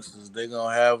boxers. They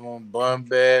gonna have them bun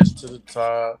bash to the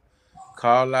top,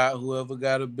 call out whoever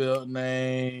got a belt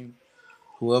name,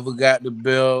 whoever got the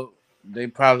belt. They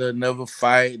probably never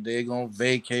fight. They gonna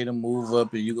vacate and move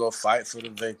up, and you gonna fight for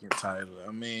the vacant title.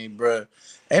 I mean, bro,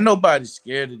 ain't nobody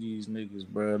scared of these niggas,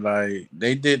 bro. Like,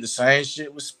 they did the same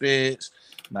shit with Spence.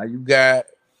 Now you got.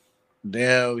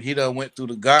 Damn, he done went through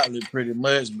the gauntlet pretty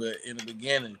much, but in the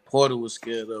beginning, Porter was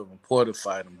scared of him. Porter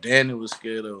fight him. Danny was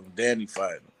scared of him. Danny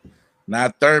fight him. Now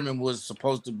Thurman was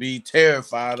supposed to be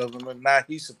terrified of him, and now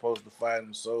he's supposed to fight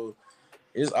him. So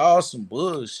it's all some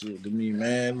bullshit to me,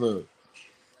 man. Look,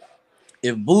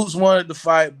 if Boots wanted to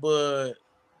fight Bud,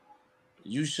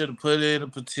 you should have put in a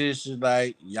petition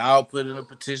like y'all put in a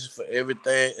petition for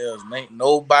everything else. Ain't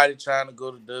nobody trying to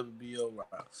go to WBO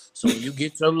route. So when you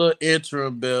get your little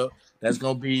interim belt, that's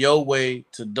gonna be your way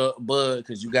to duck Bud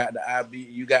because you got the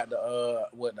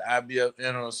the IBF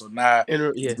interim. So now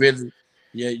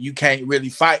you can't really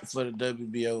fight for the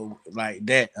WBO like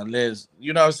that unless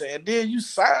you know what I'm saying. And then you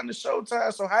sign the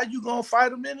Showtime. So how you gonna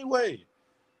fight him anyway?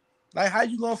 Like how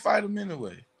you gonna fight him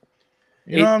anyway?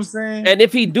 You know what I'm saying? And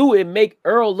if he do, it make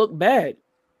Earl look bad.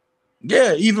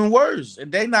 Yeah, even worse.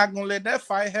 And they not gonna let that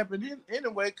fight happen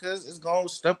anyway, because it's gonna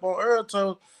step on Earl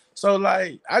toe. So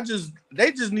like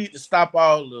they just need to stop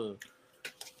all the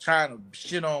trying to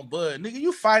shit on Bud. Nigga,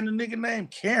 you fighting a nigga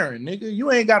named Karen, nigga.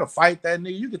 You ain't gotta fight that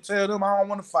nigga. You can tell them I don't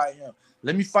want to fight him.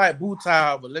 Let me fight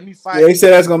Butai, but let me fight. Yeah, he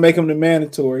said that's gonna make him the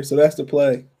mandatory, so that's the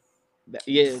play.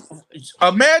 Yeah.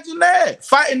 Imagine that.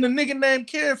 Fighting the nigga named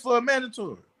Karen for a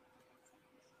mandatory.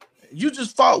 You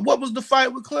just fought. What was the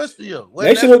fight with Cluster?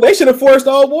 They should have forced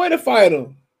the old boy to fight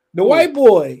him. The white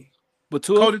boy. But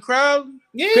Cody Crowley?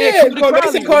 Yeah,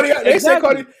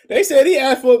 they said he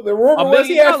asked for the rumor was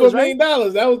he asked for $1 million.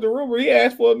 That was the rumor. He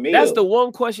asked for $1 million. That's the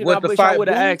one question I wish I would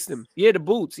have asked him. Yeah, the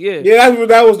Boots. Yeah. Yeah,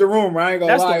 that was the rumor. I ain't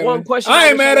gonna lie. That's the one question. I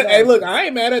ain't mad at. Hey, look, I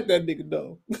ain't mad at that nigga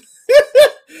though.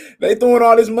 They throwing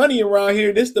all this money around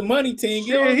here. This the money team.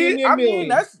 I mean,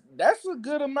 that's a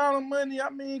good amount of money. I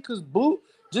mean, because Boot.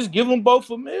 Just give them both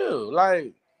 $1 million.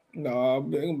 Like, no,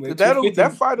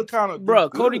 that fighter kind of. Bro,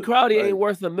 Cody Crowley ain't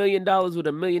worth $1 million with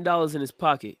 $1 million in his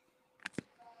pocket.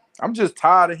 I'm just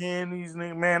tired of hearing these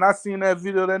niggas, man. I seen that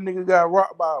video. That nigga got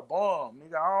rocked by a bomb.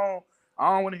 Nigga,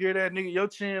 I don't want to hear that, nigga. Your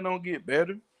chin don't get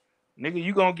better. Nigga,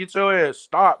 you gonna get your ass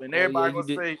stopped, and everybody gonna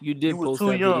say you was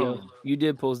too young. Video. You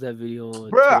did post that video on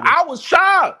Bro, Twitter. I was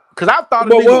shocked because I thought.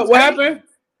 But what happened?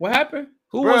 What happened?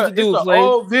 Who was the dude? It's an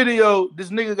old video. This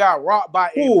nigga got rocked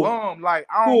by a bomb. Like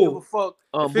I don't give a fuck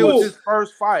if it was his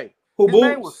first fight. His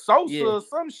name was Sosa or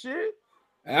some shit.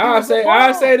 I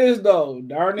say this though.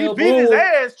 Darnell Boone, his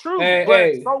ass, true.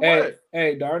 Hey,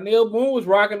 Darnell Boone was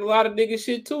rocking a lot of nigga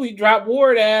shit too. He dropped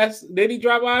Ward ass. Did he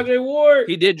drop Andre Ward?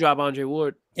 He did drop Andre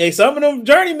Ward. Hey, some of them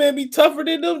journeymen be tougher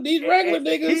than these regular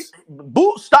niggas.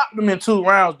 Boot stopped them in 2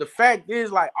 rounds. The fact is,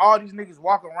 like, all these niggas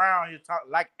walking around here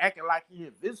acting like he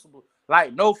invincible.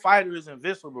 Like, no fighter is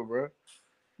invincible, bro.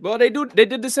 Well, they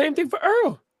did the same thing for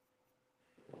Earl.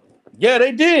 Yeah,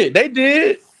 they did. They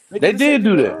did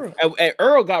do that. And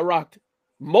Earl got rocked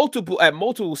at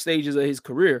multiple stages of his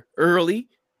career. Early,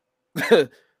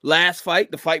 last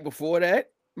fight, the fight before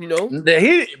that, you know. But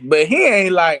he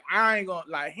ain't like, I ain't gonna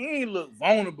like, he ain't look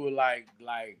vulnerable like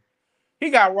he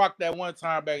got rocked that one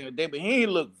time back in the day, but he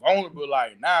ain't look vulnerable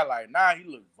like now he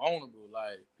look vulnerable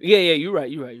like. Yeah, you're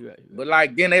right. But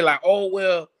like then they like, oh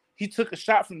well, he took a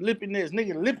shot from Lippy Ness.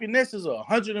 Nigga, Lippy Ness is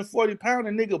 140 pound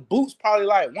and nigga Boots probably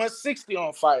like 160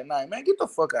 on fight night. Man, get the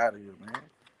fuck out of here, man.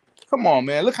 Come on,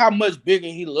 man. Look how much bigger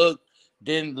he looked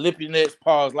than Lippy Ness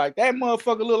paws. Like that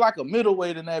motherfucker look like a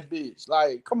middleweight in that bitch.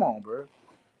 Like, come on, bro.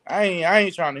 I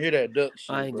ain't trying to hear that duck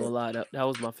shit. I ain't gonna lie, that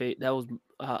was my favorite. That was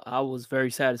I was very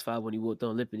satisfied when he whooped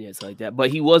on Lippy Ness like that. But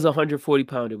he was 140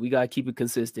 pounder. We gotta keep it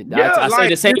consistent. Yeah, I say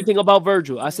the same thing about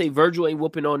Virgil. I say Virgil ain't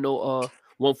whooping on no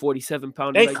 147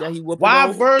 pounder like that. He whooping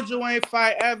on. Virgil ain't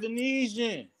fight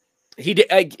Avanesian? He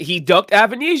did. He ducked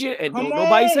Avanesian, and don't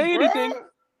nobody say anything.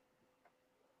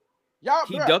 Y'all,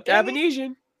 he ducked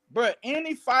Avanesian. Bro,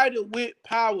 any fighter with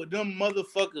power, them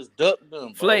motherfuckers duck them.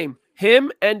 Bro. Flame.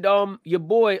 Him and your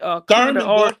boy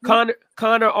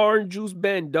Connor Orange Juice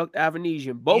Ben ducked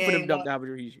Avanesian. Both of them ducked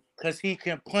Avanesian. Cause he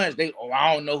can punch.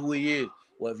 I don't know who he is.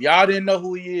 Well, if y'all didn't know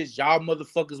who he is, y'all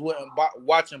motherfuckers wasn't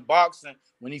watching boxing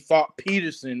when he fought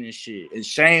Peterson and shit and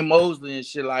Shane Mosley and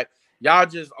shit. Like y'all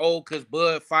just old cause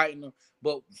Bud fighting him.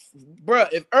 But bro,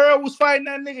 if Earl was fighting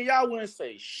that nigga, y'all wouldn't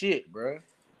say shit, bro.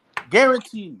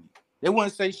 Guaranteed, they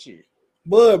wouldn't say shit.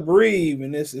 Bud breathe,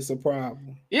 and this is a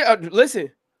problem. Yeah,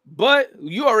 listen. But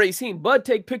you already seen Bud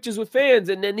take pictures with fans,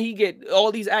 and then he get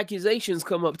all these accusations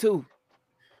come up too.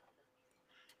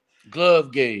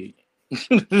 Glove gate.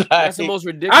 That's the most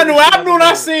ridiculous. I knew when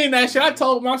I seen that shit. I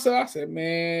told myself, I said,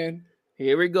 man,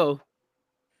 here we go.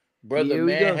 Brother,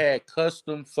 man had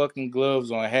custom fucking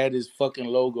gloves on, had his fucking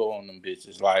logo on them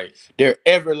bitches. Like they're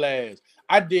Everlast.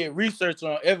 I did research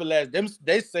on Everlast.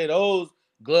 They say those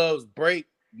gloves break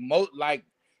like.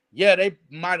 Yeah, they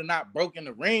might have not broken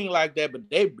the ring like that, but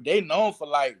they known for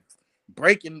like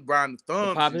breaking around the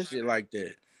thumbs and shit like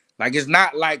that. Like it's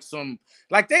not like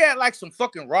they had like some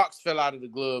fucking rocks fell out of the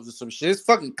gloves or some shit. It's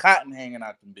fucking cotton hanging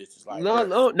out them bitches. Like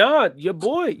no, your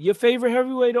boy, your favorite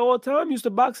heavyweight of all time used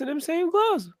to box in them same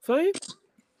gloves, Flame.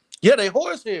 Yeah, they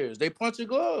horse hairs. They punch a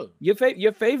glove. Your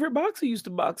favorite boxer used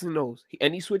to box in those,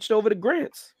 and he switched over to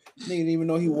Grants. Nigga didn't even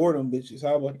know he wore them bitches.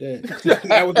 How about that?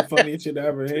 That was the funniest shit I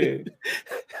ever had.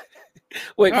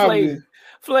 Wait,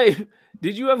 Flame,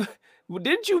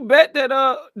 didn't you bet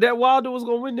that Wilder was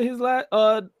gonna win his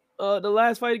the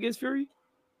last fight against Fury?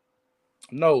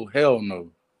 No, hell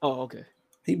no. Oh, okay.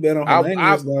 He bet on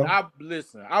Hellenius, though.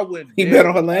 Listen, I wouldn't. He bet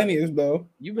on Hellenius, though.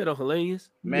 You bet on Hellenius?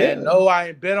 Man, no, I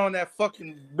ain't bet on that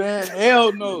fucking man.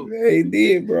 Hell no. Yeah, he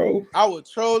did, bro. I was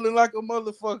trolling like a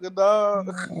motherfucker, dog.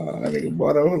 That nigga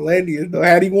bought on Hellenius, though.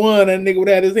 Had he won, that nigga would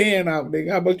have had his hand out,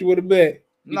 nigga. How much you would have bet?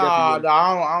 Nah,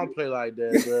 I don't play like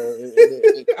that, bro.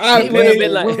 I'd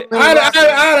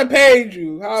have paid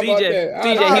you. How about that?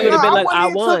 TJ, he would have been like, I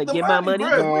won. Get my money.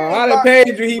 No, I'd have paid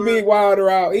you. He beat Wilder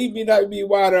out. He beat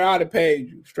Wilder. I'd have paid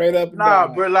you straight up. And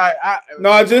down. Bro, like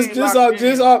just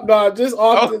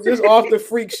off the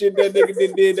freak shit that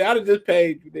nigga did. I'd have just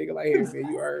paid you, nigga. Like, hey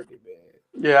man, you heard me, man.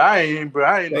 Yeah, I ain't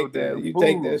no that. damn. You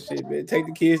take that shit, man. Take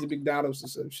the kids to McDonald's or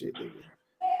some shit, nigga.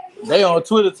 They on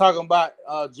Twitter talking about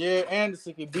Jared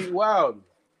Anderson can beat Wilder.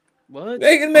 What?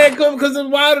 They man come because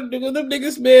them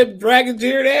niggas man dragging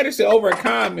Jared Anderson over a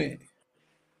comment.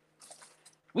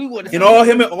 And all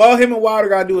him and Wilder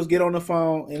gotta do is get on the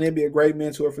phone, and it'd be a great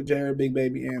mentor for Jared Big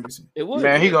Baby Anderson. It would.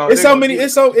 Man, it's so many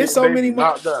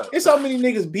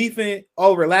niggas beefing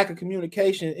over lack of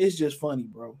communication. It's just funny,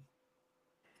 bro.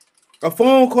 A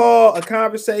phone call, a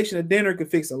conversation, a dinner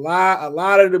could fix a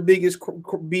lot of the biggest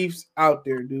beefs out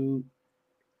there, dude.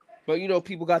 But you know,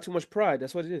 people got too much pride.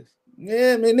 That's what it is.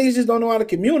 Yeah, man, niggas just don't know how to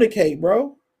communicate,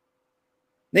 bro.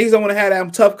 Niggas don't want to have them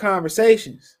tough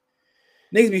conversations.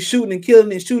 Niggas be shooting and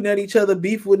killing and shooting at each other,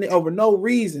 beef with over no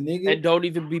reason, nigga. And don't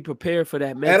even be prepared for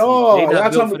that at all. Y'all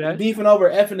talking about beefing over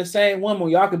effing the same woman.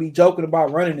 Y'all could be joking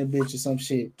about running the bitch or some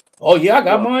shit. Oh yeah, I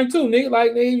got mine too, nigga.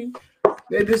 Like nigga.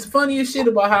 They're just funniest shit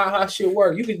about how shit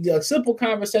work. You can a simple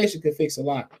conversation could fix a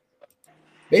lot.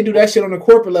 They do that shit on the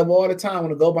corporate level all the time.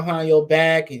 When they go behind your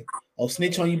back and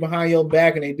snitch on you behind your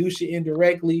back, and they do shit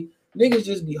indirectly. Niggas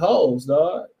just be hoes,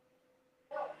 dog.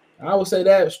 I would say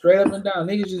that straight up and down.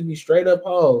 Niggas just be straight up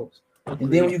hoes.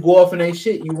 And then when you go off in that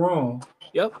shit, you wrong.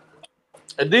 Yep.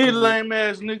 And these lame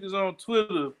ass niggas on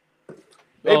Twitter,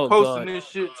 they posting this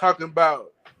shit talking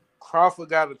about Crawford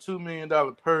got a $2 million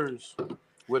purse.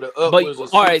 All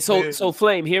right, so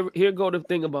Flame, here go the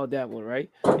thing about that one, right?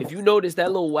 If you notice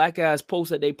that little whack ass post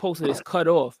that they posted is cut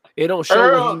off, it don't show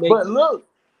what he makes. But look,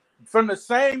 from the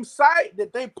same site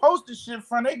that they posted shit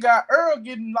from, they got Earl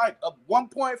getting like a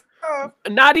 1.5.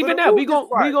 Not even that. We gonna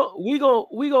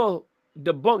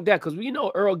debunk that because we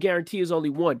know Earl guarantee is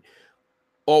only 1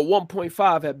 or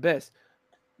 1.5 at best.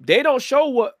 They don't show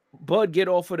what Bud get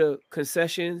off of the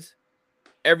concessions.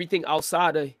 Everything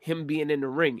outside of him being in the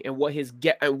ring and what his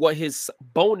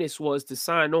bonus was to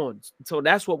sign on. So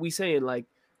that's what we saying. Like,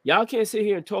 y'all can't sit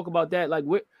here and talk about that. Like,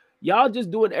 y'all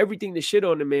just doing everything to shit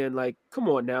on the man. Like, come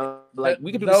on now. Like,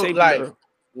 we can do the same thing.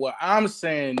 What I'm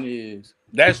saying is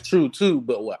that's true too.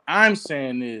 But what I'm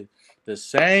saying is the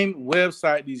same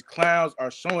website these clowns are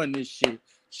showing this shit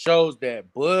shows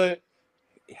that Bud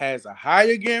has a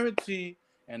higher guarantee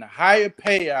and a higher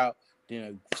payout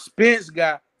than Spence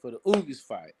got for the Ugas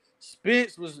fight.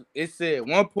 Spence it said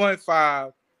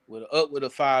 1.5 with a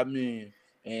 5 million,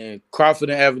 and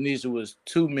Crawford and Avenisha was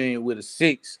 2 million with a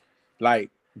 6 like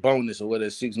bonus or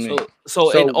whatever, 6 million. So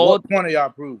in all point of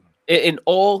y'all proving? In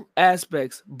all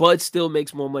aspects, Bud still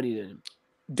makes more money than him.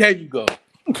 There you go.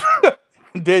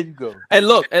 There you go. And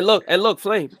look,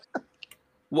 Flame.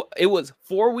 It was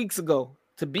 4 weeks ago,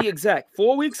 to be exact.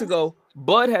 4 weeks ago,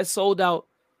 Bud has sold out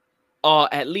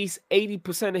at least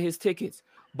 80% of his tickets.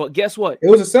 But guess what? It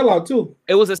was a sellout too.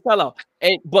 It was a sellout.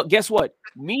 But guess what?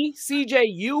 Me,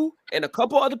 CJ, you, and a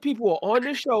couple other people were on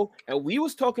this show, and we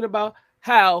was talking about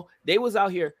how they was out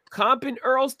here comping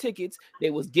Earl's tickets.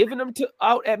 They was giving them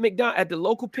out at McDonald's at the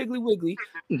local Piggly Wiggly.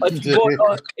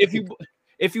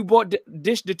 If you bought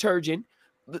dish detergent,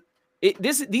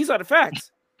 these are the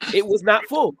facts. It was not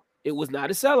full. It was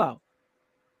not a sellout.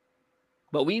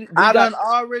 But I done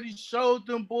already showed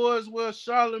them boys where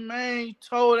Charlemagne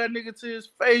told that nigga to his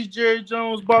face Jerry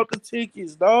Jones bought the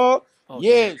tickets, dog. Okay.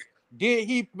 Yes. Did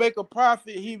he make a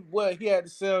profit? He had to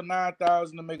sell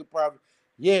 9,000 to make a profit.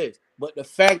 Yes. But the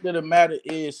fact of the matter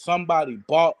is somebody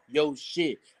bought your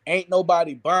shit. Ain't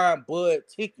nobody buying Bud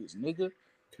tickets, nigga.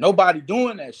 Nobody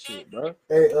doing that shit, bro.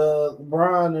 Hey,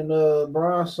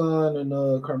 Bron's son and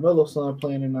Carmelo's son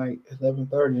playing tonight at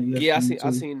 11:30. Yeah,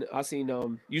 I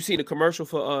seen. You seen the commercial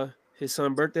for his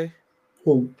son's birthday?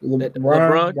 Who?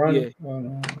 LeBron? Yeah.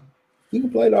 He can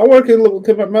play. I work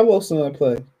at Melo's son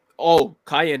play. Oh,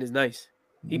 Cayenne is nice.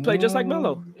 He played just like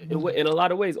Melo in a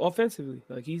lot of ways offensively.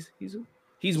 Like he's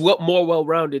more well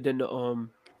rounded than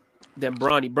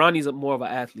Bronny. Bronny's more of an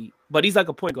athlete, but he's like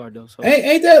a point guard though. So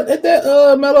ain't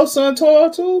that Melo's son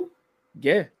tall too?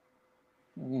 Yeah.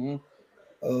 Mm-hmm.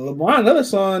 LeBron, another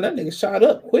son, that nigga shot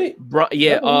up quick. Bryce be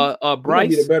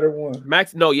the better one.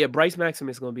 Bryce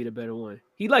Maximus gonna be the better one.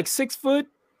 He like 6 foot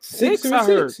 6. I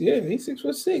heard. Yeah, he's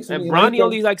 6'6". And Bronny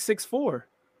only like 6'4".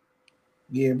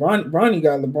 Yeah, Bronny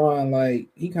got LeBron like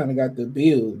he kind of got the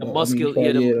build, the muscular,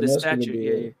 the stature,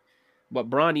 build. yeah. But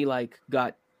Bronny like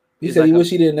got. He said he wish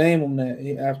he didn't name him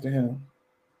that after him.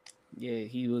 Yeah,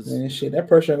 he was. Man, shit, that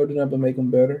pressure ain't gonna do nothing but make him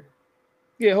better.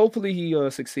 Yeah, hopefully he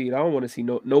succeed. I don't want to see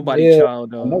nobody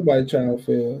child. Nobody child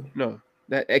fail. No,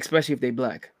 that especially if they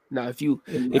black. Now, if you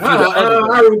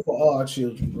I root for all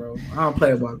children, bro. I don't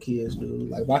play about kids, dude.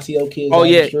 Like if I see your kids,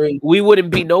 the street, we wouldn't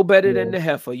be no better than the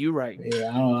heifer. You right?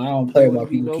 Yeah, I don't play about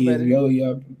people's kids.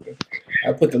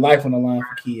 I put the life on the line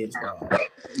for kids, dog.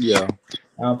 Yeah,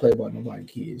 I don't play about nobody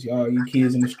kids. Y'all, you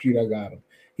kids in the street, I got them.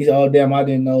 He said, "Oh damn, I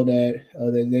didn't know that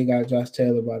they got Josh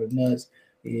Taylor by the nuts."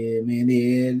 Yeah,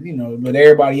 man, but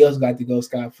everybody else got to go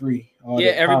scot free.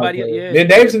 Everybody, yeah. Ben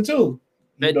Davidson too.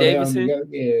 Ben Davidson,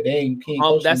 they ain't.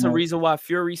 That's the reason why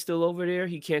Fury's still over there.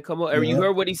 He can't come over. You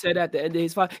heard what he said at the end of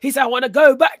his fight. He said, "I want to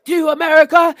go back to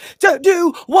America to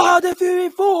do Wilder Fury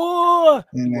 4."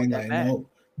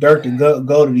 Dirk to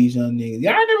go to these young niggas.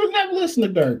 Yeah, I never listened to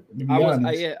Dirk.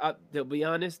 To be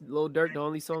honest, Lil Durk, the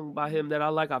only song by him that I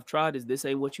like I've tried is "This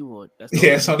Ain't What You Want." That's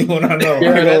the only one I know.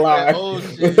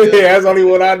 That's the only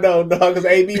one I know, dog. Because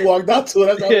AB walked out to it.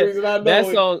 That's the only reason I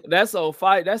know. That song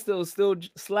fight. That still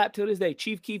slap to this day.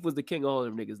 Chief Keef was the king of all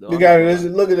them niggas, though. Look at it.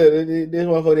 This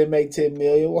motherfucker didn't make $10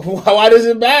 million. Why does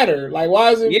it matter? Like, why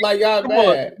is it like y'all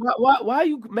mad? Why are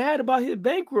you mad about his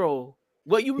bankroll?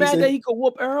 What you mad that he could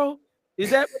whoop Earl? Is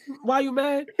that why you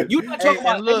mad? You not talking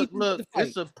about look,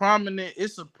 it's a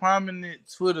prominent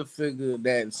Twitter figure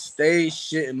that stays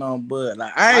shitting on Bud.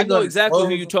 Like I know exactly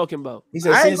who you talking about. He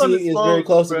said Cincy is very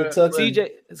close to Kentucky. CJ,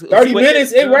 30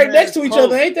 minutes, right next to each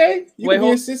other, ain't they? You can be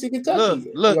in Cincy, Kentucky.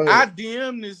 Look, I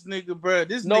DM this nigga, bro.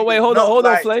 Hold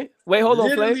on, Flay. Wait, hold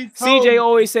on, Flay. CJ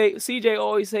always say,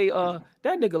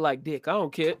 that nigga like dick. I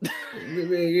don't care.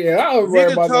 Yeah, I don't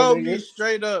worry about that. Nigga told me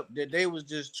straight up that they was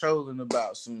just trolling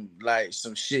about some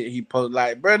shit he posted.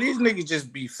 Like, bro, these niggas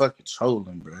just be fucking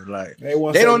trolling, bro. Like, they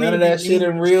don't none of that shit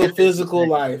in real physical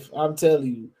life. I'm telling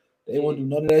you. They won't do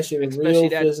none of that shit in real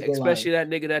physical life. Especially that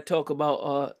nigga that talk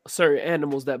about certain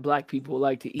animals that black people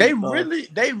like to eat.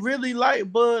 They really like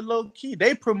Bud low key.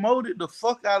 They promoted the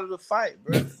fuck out of the fight,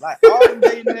 bro. Like all them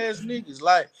hating ass niggas.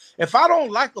 Like if I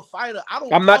don't like a fighter,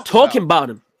 I'm not talking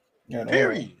about him.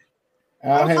 Period.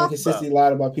 Al Heyman consistently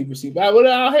lied about people see. But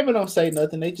Al Heyman don't say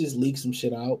nothing. They just leak some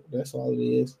shit out. That's all it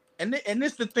is. And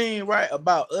this the thing, right,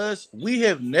 about us. We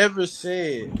have never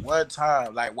said one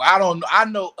time, like, well, I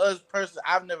know us personally,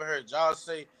 I've never heard y'all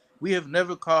say, we have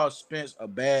never called Spence a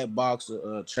bad boxer,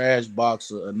 a trash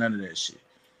boxer, or none of that shit.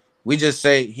 We just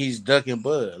say he's ducking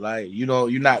Bud. Like,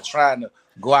 you're not trying to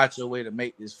go out your way to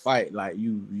make this fight. Like,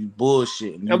 you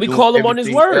bullshit. And we call him on his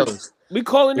word. We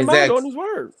calling him out on his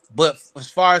word. But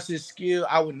as far as his skill,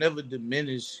 I would never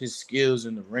diminish his skills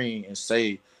in the ring and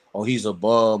say, oh, he's a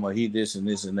bum, or he this and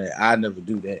this and that. I never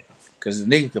do that because the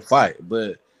nigga can fight.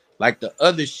 But like the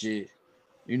other shit,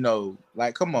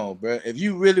 like, come on, bro. If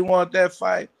you really want that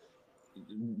fight,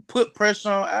 put pressure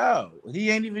on Al. He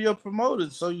ain't even your promoter,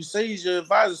 so you say he's your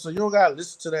advisor, so you don't gotta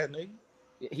listen to that nigga.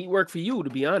 He worked for you, to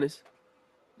be honest.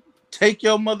 Take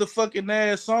your motherfucking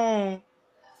ass on.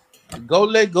 Go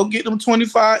get them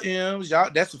 25 M's. Y'all,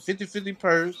 that's a 50-50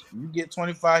 purse. You get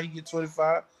 25, he get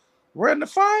 25. We're in the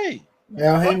fight.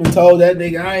 Al Heyman told that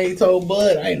nigga, I ain't told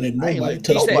Bud. I ain't let nobody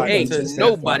touch that fight. He said, ain't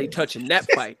nobody touching that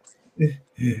fight.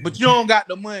 But you don't got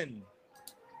the money.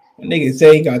 That nigga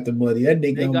say he got the money. That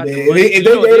nigga don't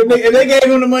if they gave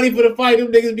him the money for the fight,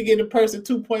 them niggas be getting a person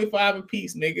 2.5 a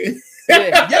piece, nigga.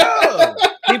 Yeah.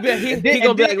 He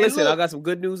gonna be like, listen, I got some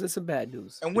good news and some bad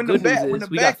news. And when the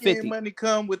back end money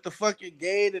come with the fucking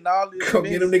gate and all this,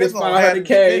 get them niggas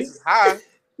 500K. High.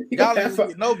 Y'all ain't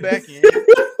get no back end.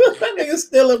 That nigga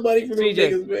stealing money from them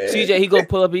niggas, man. CJ, he gonna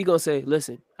pull up. He gonna say,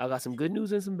 "Listen, I got some good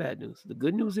news and some bad news. The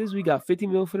good news is we got 50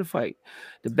 mil for the fight.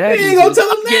 The bad news ain't gonna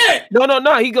tell him that.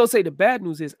 No. He gonna say the bad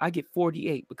news is I get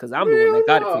 48 because I'm the one that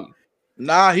got it for you.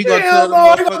 Nah, he gonna Hell tell the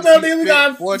no, he gonna tell motherfuckers niggas we he got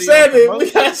spent 40 on 7.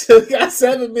 We promotion. got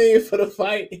 7 million for the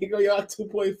fight. He go, y'all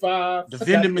 2.5. The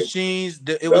vending machines,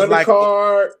 it The was like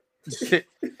undercard.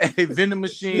 hey, vending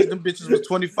machines, them bitches was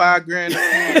 25 grand a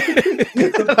piece.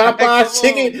 Popeye's Come on,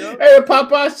 chicken. yo. Hey,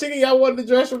 Popeye's chicken. Y'all wanted the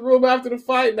dressing room after the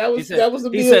fight. That was the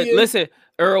He said, million. "Listen,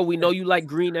 Earl, we know you like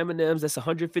green M&Ms. That's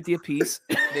 150 a piece.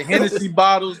 The Hennessy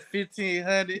bottles,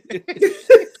 1,500.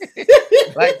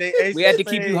 Like they ate. We had to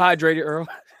keep you hydrated, Earl."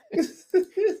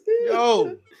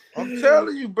 Yo, I'm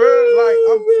telling you, bro. Like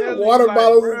I'm telling water you, like,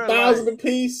 bottles, bro, 1,000 like, a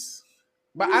piece.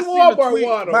 but I seen Walmart a tweet.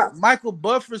 water. Michael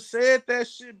Buffer said that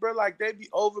shit, bro. Like they be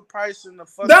overpricing the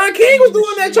fucking. Don King was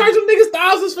doing that, charging niggas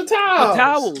thousands for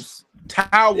towels.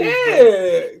 Towels, yeah,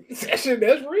 that shit,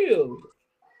 that's real.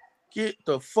 Get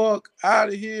the fuck out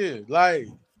of here, like,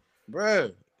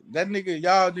 bro. That nigga,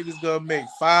 y'all niggas gonna make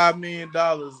 $5 million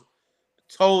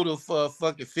total for a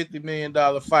fucking $50 million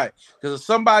fight. Because if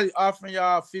somebody offering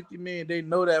y'all $50 million, they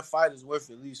know that fight is worth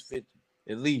at least 50,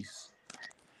 at least.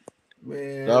 Man,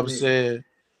 You know what I'm saying?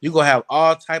 You gonna have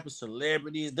all type of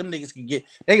celebrities. Them niggas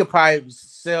they can probably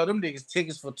sell them niggas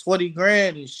tickets for 20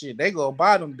 grand and shit. They gonna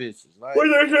buy them bitches. Like, when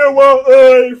they hear about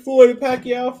Floyd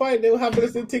Pacquiao fight, they how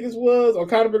much the tickets was, or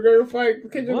Conor McGregor fight.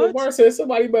 Kendrick Lamar said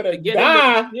somebody better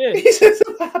die. He said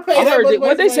somebody I heard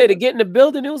what they say to get in the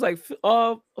building. It was like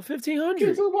 1,500.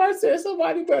 Kendrick Lamar said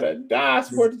somebody better die.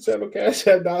 Sports Channel Cash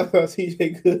App dollars.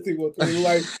 CJ Goodson was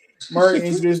like Murray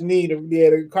injured his knee.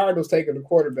 Yeah, the Cardinals taking the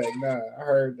quarterback. Nah, I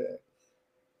heard that.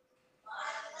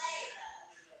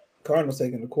 Cardinals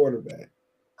taking the quarterback.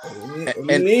 You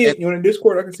in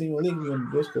Discord? I can see you on link. You on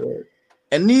the Discord.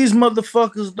 And these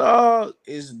motherfuckers, dog,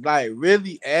 is like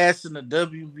really asking the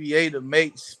WBA to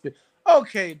make.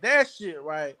 Okay, that shit,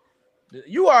 right?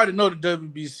 You already know the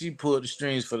WBC pulled the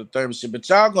strings for the Thurman shit, but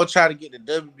y'all gonna try to get the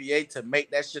WBA to make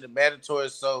that shit a mandatory.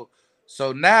 So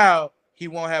now he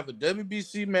won't have a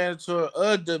WBC mandatory,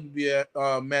 a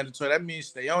WBA mandatory. That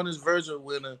means Steonis Virgil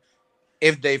winner,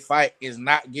 if they fight, is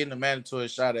not getting a mandatory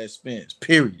shot at Spence.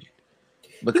 Period.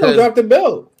 Because he gonna drop the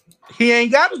belt. He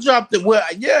ain't got to drop the. Well,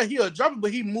 yeah, he'll drop it,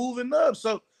 but he moving up,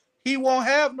 so he won't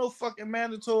have no fucking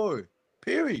mandatory.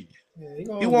 Period. Yeah,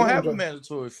 he won't have a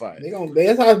mandatory fight.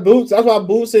 That's how Boots. That's why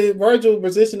Boots and Virgil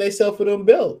position themselves for them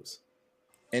belts.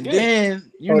 And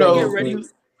then Hold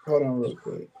on real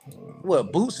quick.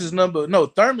 What Boots is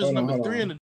Thurman's number 3 in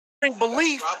the.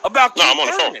 Belief about I'm on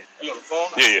the phone. You on the phone?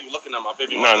 Yeah. You looking at my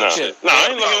baby? No, I ain't looking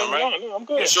at him. No, I'm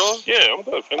good. You sure? Yeah, I'm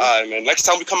good. All right, man. Next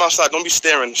time we come outside, don't be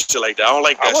staring shit like that. I don't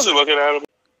like that. I wasn't looking at him.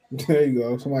 There you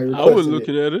go. Somebody I was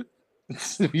looking at it.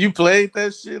 You played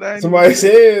that shit. Somebody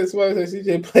said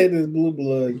CJ played this Blue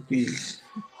Blood piece.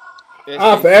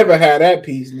 I'll forever have that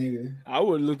piece, nigga. I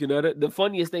wasn't looking at it. The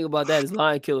funniest thing about that is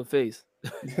Lion Killer face.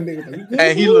 And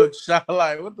he looked shy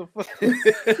like, what the fuck?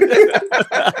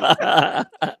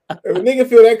 If a nigga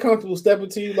feel that comfortable stepping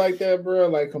to you like that, bro,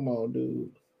 like, come on,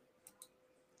 dude.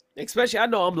 Especially, I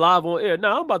know I'm live on air.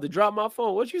 Now I'm about to drop my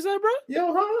phone. What you said, bro?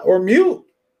 Yo, huh? Or mute.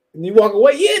 And you walk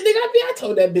away. Yeah, nigga, I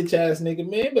told that bitch ass nigga,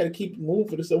 man, you better keep moving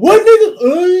for this. What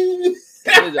nigga?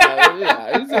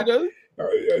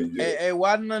 Hey,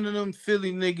 why none of them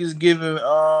Philly niggas giving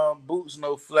Boots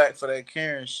no flack for that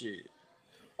Karen shit?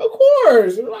 Of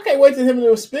course. I can't wait till him and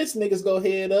them Spence niggas go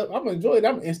head up. I'm gonna enjoy it.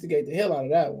 I'm gonna instigate the hell out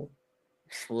of that one.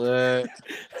 What?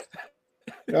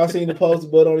 Y'all seen the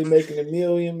post but only making $1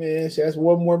 million, man. That's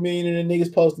 $1 more million than the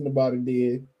niggas posting about it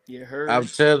did. Yeah, heard. I'm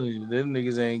telling you, them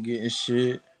niggas ain't getting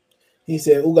shit. He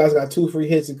said, Ugas got 2 free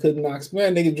hits and couldn't knock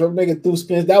Spence. Nigga threw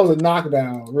Spence. That was a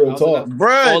knockdown. Real talk.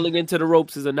 Bruh. Falling into the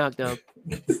ropes is a knockdown.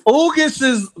 Ugas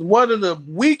is one of the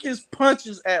weakest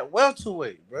punches at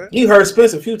welterweight, bro. He hurt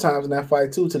Spence a few times in that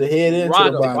fight too, to the head and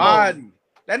to the body.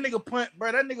 That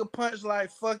nigga punched like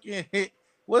fucking hit.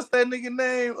 What's that nigga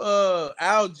name?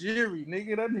 Algeri,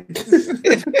 nigga. That nigga.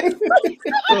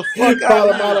 The fuck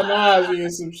out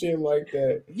and some shit like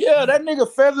that. Yeah, that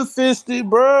nigga feather fisted,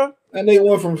 bro. That nigga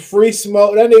went from free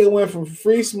smoke. That nigga went from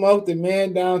free smoke the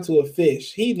man down to a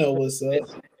fish. He know what's up.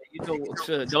 You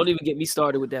know, don't even get me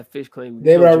started with that fish claim.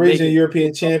 They were regional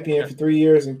European champion for 3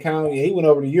 years in county. He went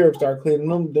over to Europe, started cleaning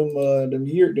them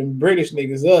British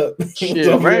niggas up.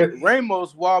 Shit,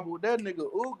 Ramos wobbled that nigga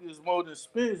Ugas more than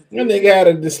Spence. That nigga had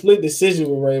a split decision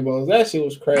with Ramos. That shit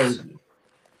was crazy.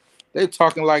 They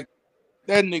talking like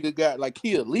that nigga got like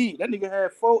he elite. That nigga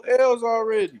had 4 L's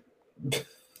already.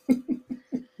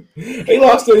 He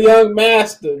lost to a young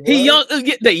master. Bro.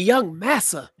 The young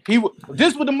massa.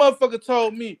 This what the motherfucker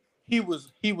told me. He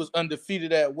was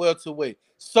undefeated at welterweight.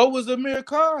 So was Amir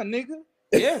Khan, nigga.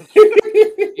 Yeah,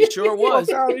 he sure was.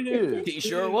 Out of here. He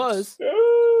sure was.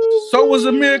 So was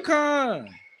Amir Khan.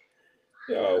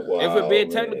 Yo, wow, if we're being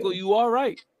technical, you are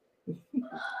right.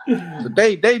 But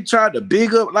they tried to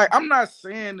big up. Like, I'm not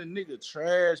saying the nigga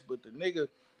trash, but the nigga,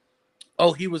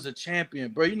 oh, he was a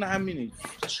champion, bro. You know how many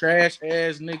trash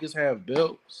ass niggas have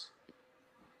belts?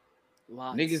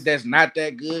 Lots. Niggas that's not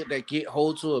that good that get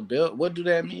hold to a belt. What do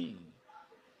that mean?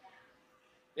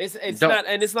 It's not,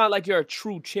 and it's not like you're a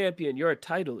true champion. You're a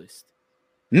titleist.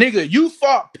 Nigga, you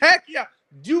fought Pacquiao.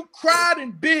 You cried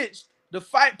and bitched to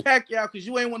fight Pacquiao because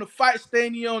you ain't want to fight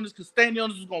Stanionis because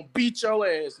Stanionis was gonna beat your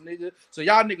ass, nigga. So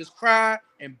y'all niggas cried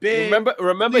and begged.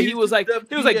 Remember, he was like,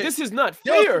 this is not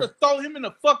fair. Y'all should throw him in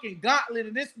the fucking gauntlet,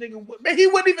 and this nigga, man, he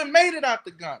wouldn't even made it out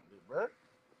the gauntlet, bro.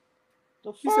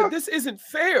 He said, "This isn't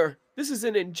fair. This is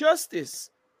an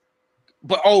injustice."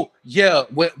 But oh yeah,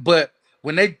 but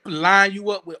when they line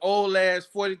you up with old ass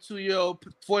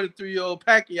 43-year-old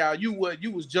Pacquiao,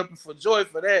 you was jumping for joy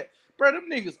for that. Bro,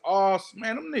 them niggas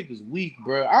man, them niggas weak,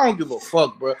 bro. I don't give a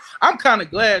fuck, bro. I'm kind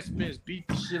of glad Spence beat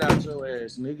the shit out your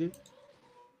ass, nigga.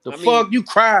 You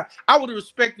cry. I would have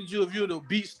respected you if you would have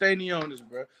beat Stanionis,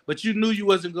 bro. But you knew you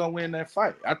wasn't gonna win that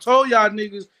fight. I told y'all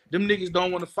niggas, them niggas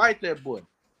don't want to fight that boy.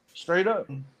 Straight up.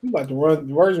 You about to run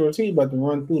the version team about to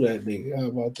run through that nigga. How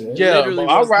about that? Yeah,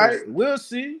 all right. We'll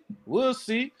see.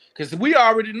 Because we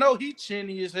already know he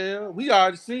chinny as hell. We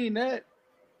already seen that.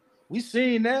 We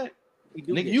seen that.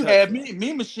 Nigga, you had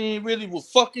me machine really was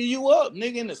fucking you up,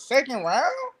 nigga, in the second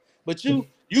round. But you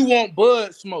want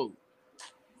Bud smoke.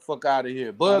 Fuck out of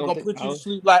here. Bud gonna put you to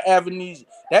sleep like Avenesia.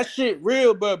 That shit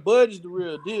real, bro. Bud is the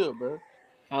real deal, bro.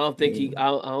 I don't think he. That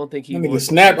nigga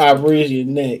snap ivory your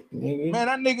neck, nigga. Man,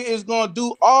 that nigga is gonna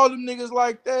do all them niggas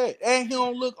like that, and he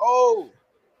don't look old.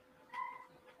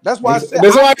 That's why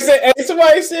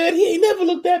somebody said he ain't never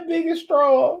looked that big and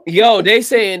strong. Yo, they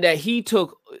saying that he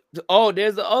took. Oh,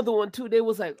 there's the other one too. They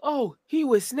was like, oh, he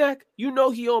was snack. You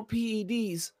know he on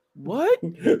PEDs. What?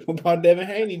 What about Devin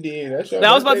Haney did?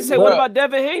 Now I was about to say, what about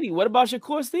Devin Haney? What about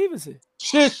Shakur Stevenson?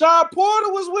 Shit, Sean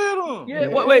Porter was with him. Yeah.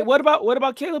 Wait. What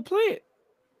about Caleb Plant?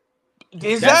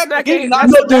 Exactly.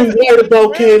 Nothing weird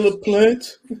about Caleb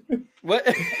Plant. What?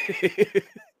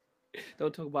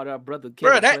 Don't talk about our brother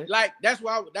Caleb Plant. That's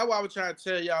why I was trying to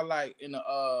tell y'all, like, in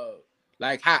the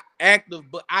like how active,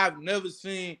 but I've never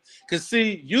seen. Cause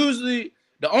see, usually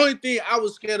the only thing I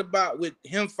was scared about with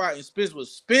him fighting Spence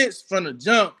was Spence from the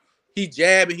jump. He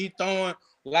jabbing, he throwing.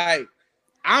 Like,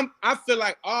 I feel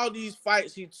like all these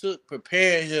fights he took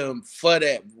prepared him for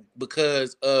that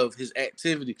because of his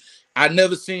activity. I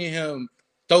never seen him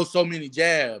throw so many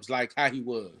jabs like how he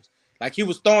was. Like, he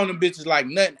was throwing them bitches like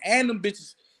nothing. And them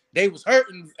bitches, they was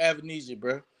hurting Avenesia,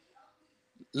 bro.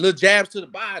 Little jabs to the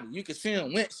body. You could see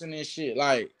him wincing and shit.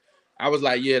 Like, I was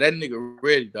like, yeah, that nigga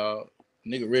ready, dog.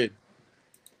 Nigga ready.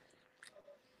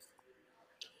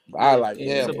 I like,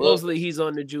 yeah. Supposedly he's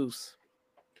on the juice.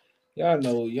 Y'all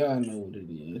know what it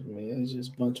is, man. It's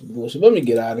just a bunch of bullshit. Let me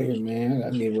get out of here, man. I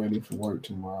gotta get ready for work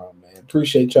tomorrow, man.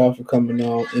 Appreciate y'all for coming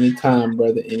on. Anytime,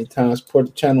 brother. Anytime. Support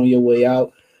the channel on your way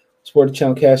out. Support the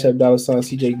channel. Cash App $sign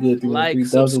CJ Good. Like,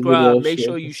 subscribe. Make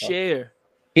sure you share.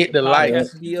 Hit the like.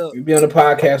 We'll be on the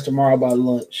podcast tomorrow by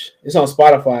lunch. It's on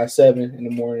Spotify at 7 in the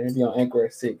morning. It'll be on Anchor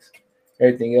at 6.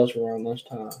 Everything else around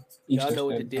lunchtime. Y'all know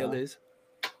what the deal is.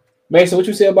 Mason, what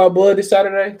you said about Bud this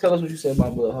Saturday? Tell us what you said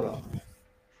about Bud. Hold on.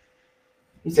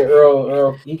 He said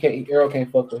Earl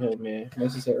can't fuck with him, man.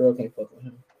 Mason said Earl can't fuck with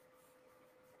him.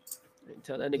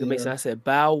 Tell that nigga Mason I said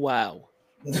bow wow.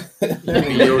 That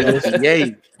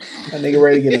nigga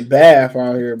ready to get a bath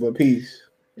out here, but peace.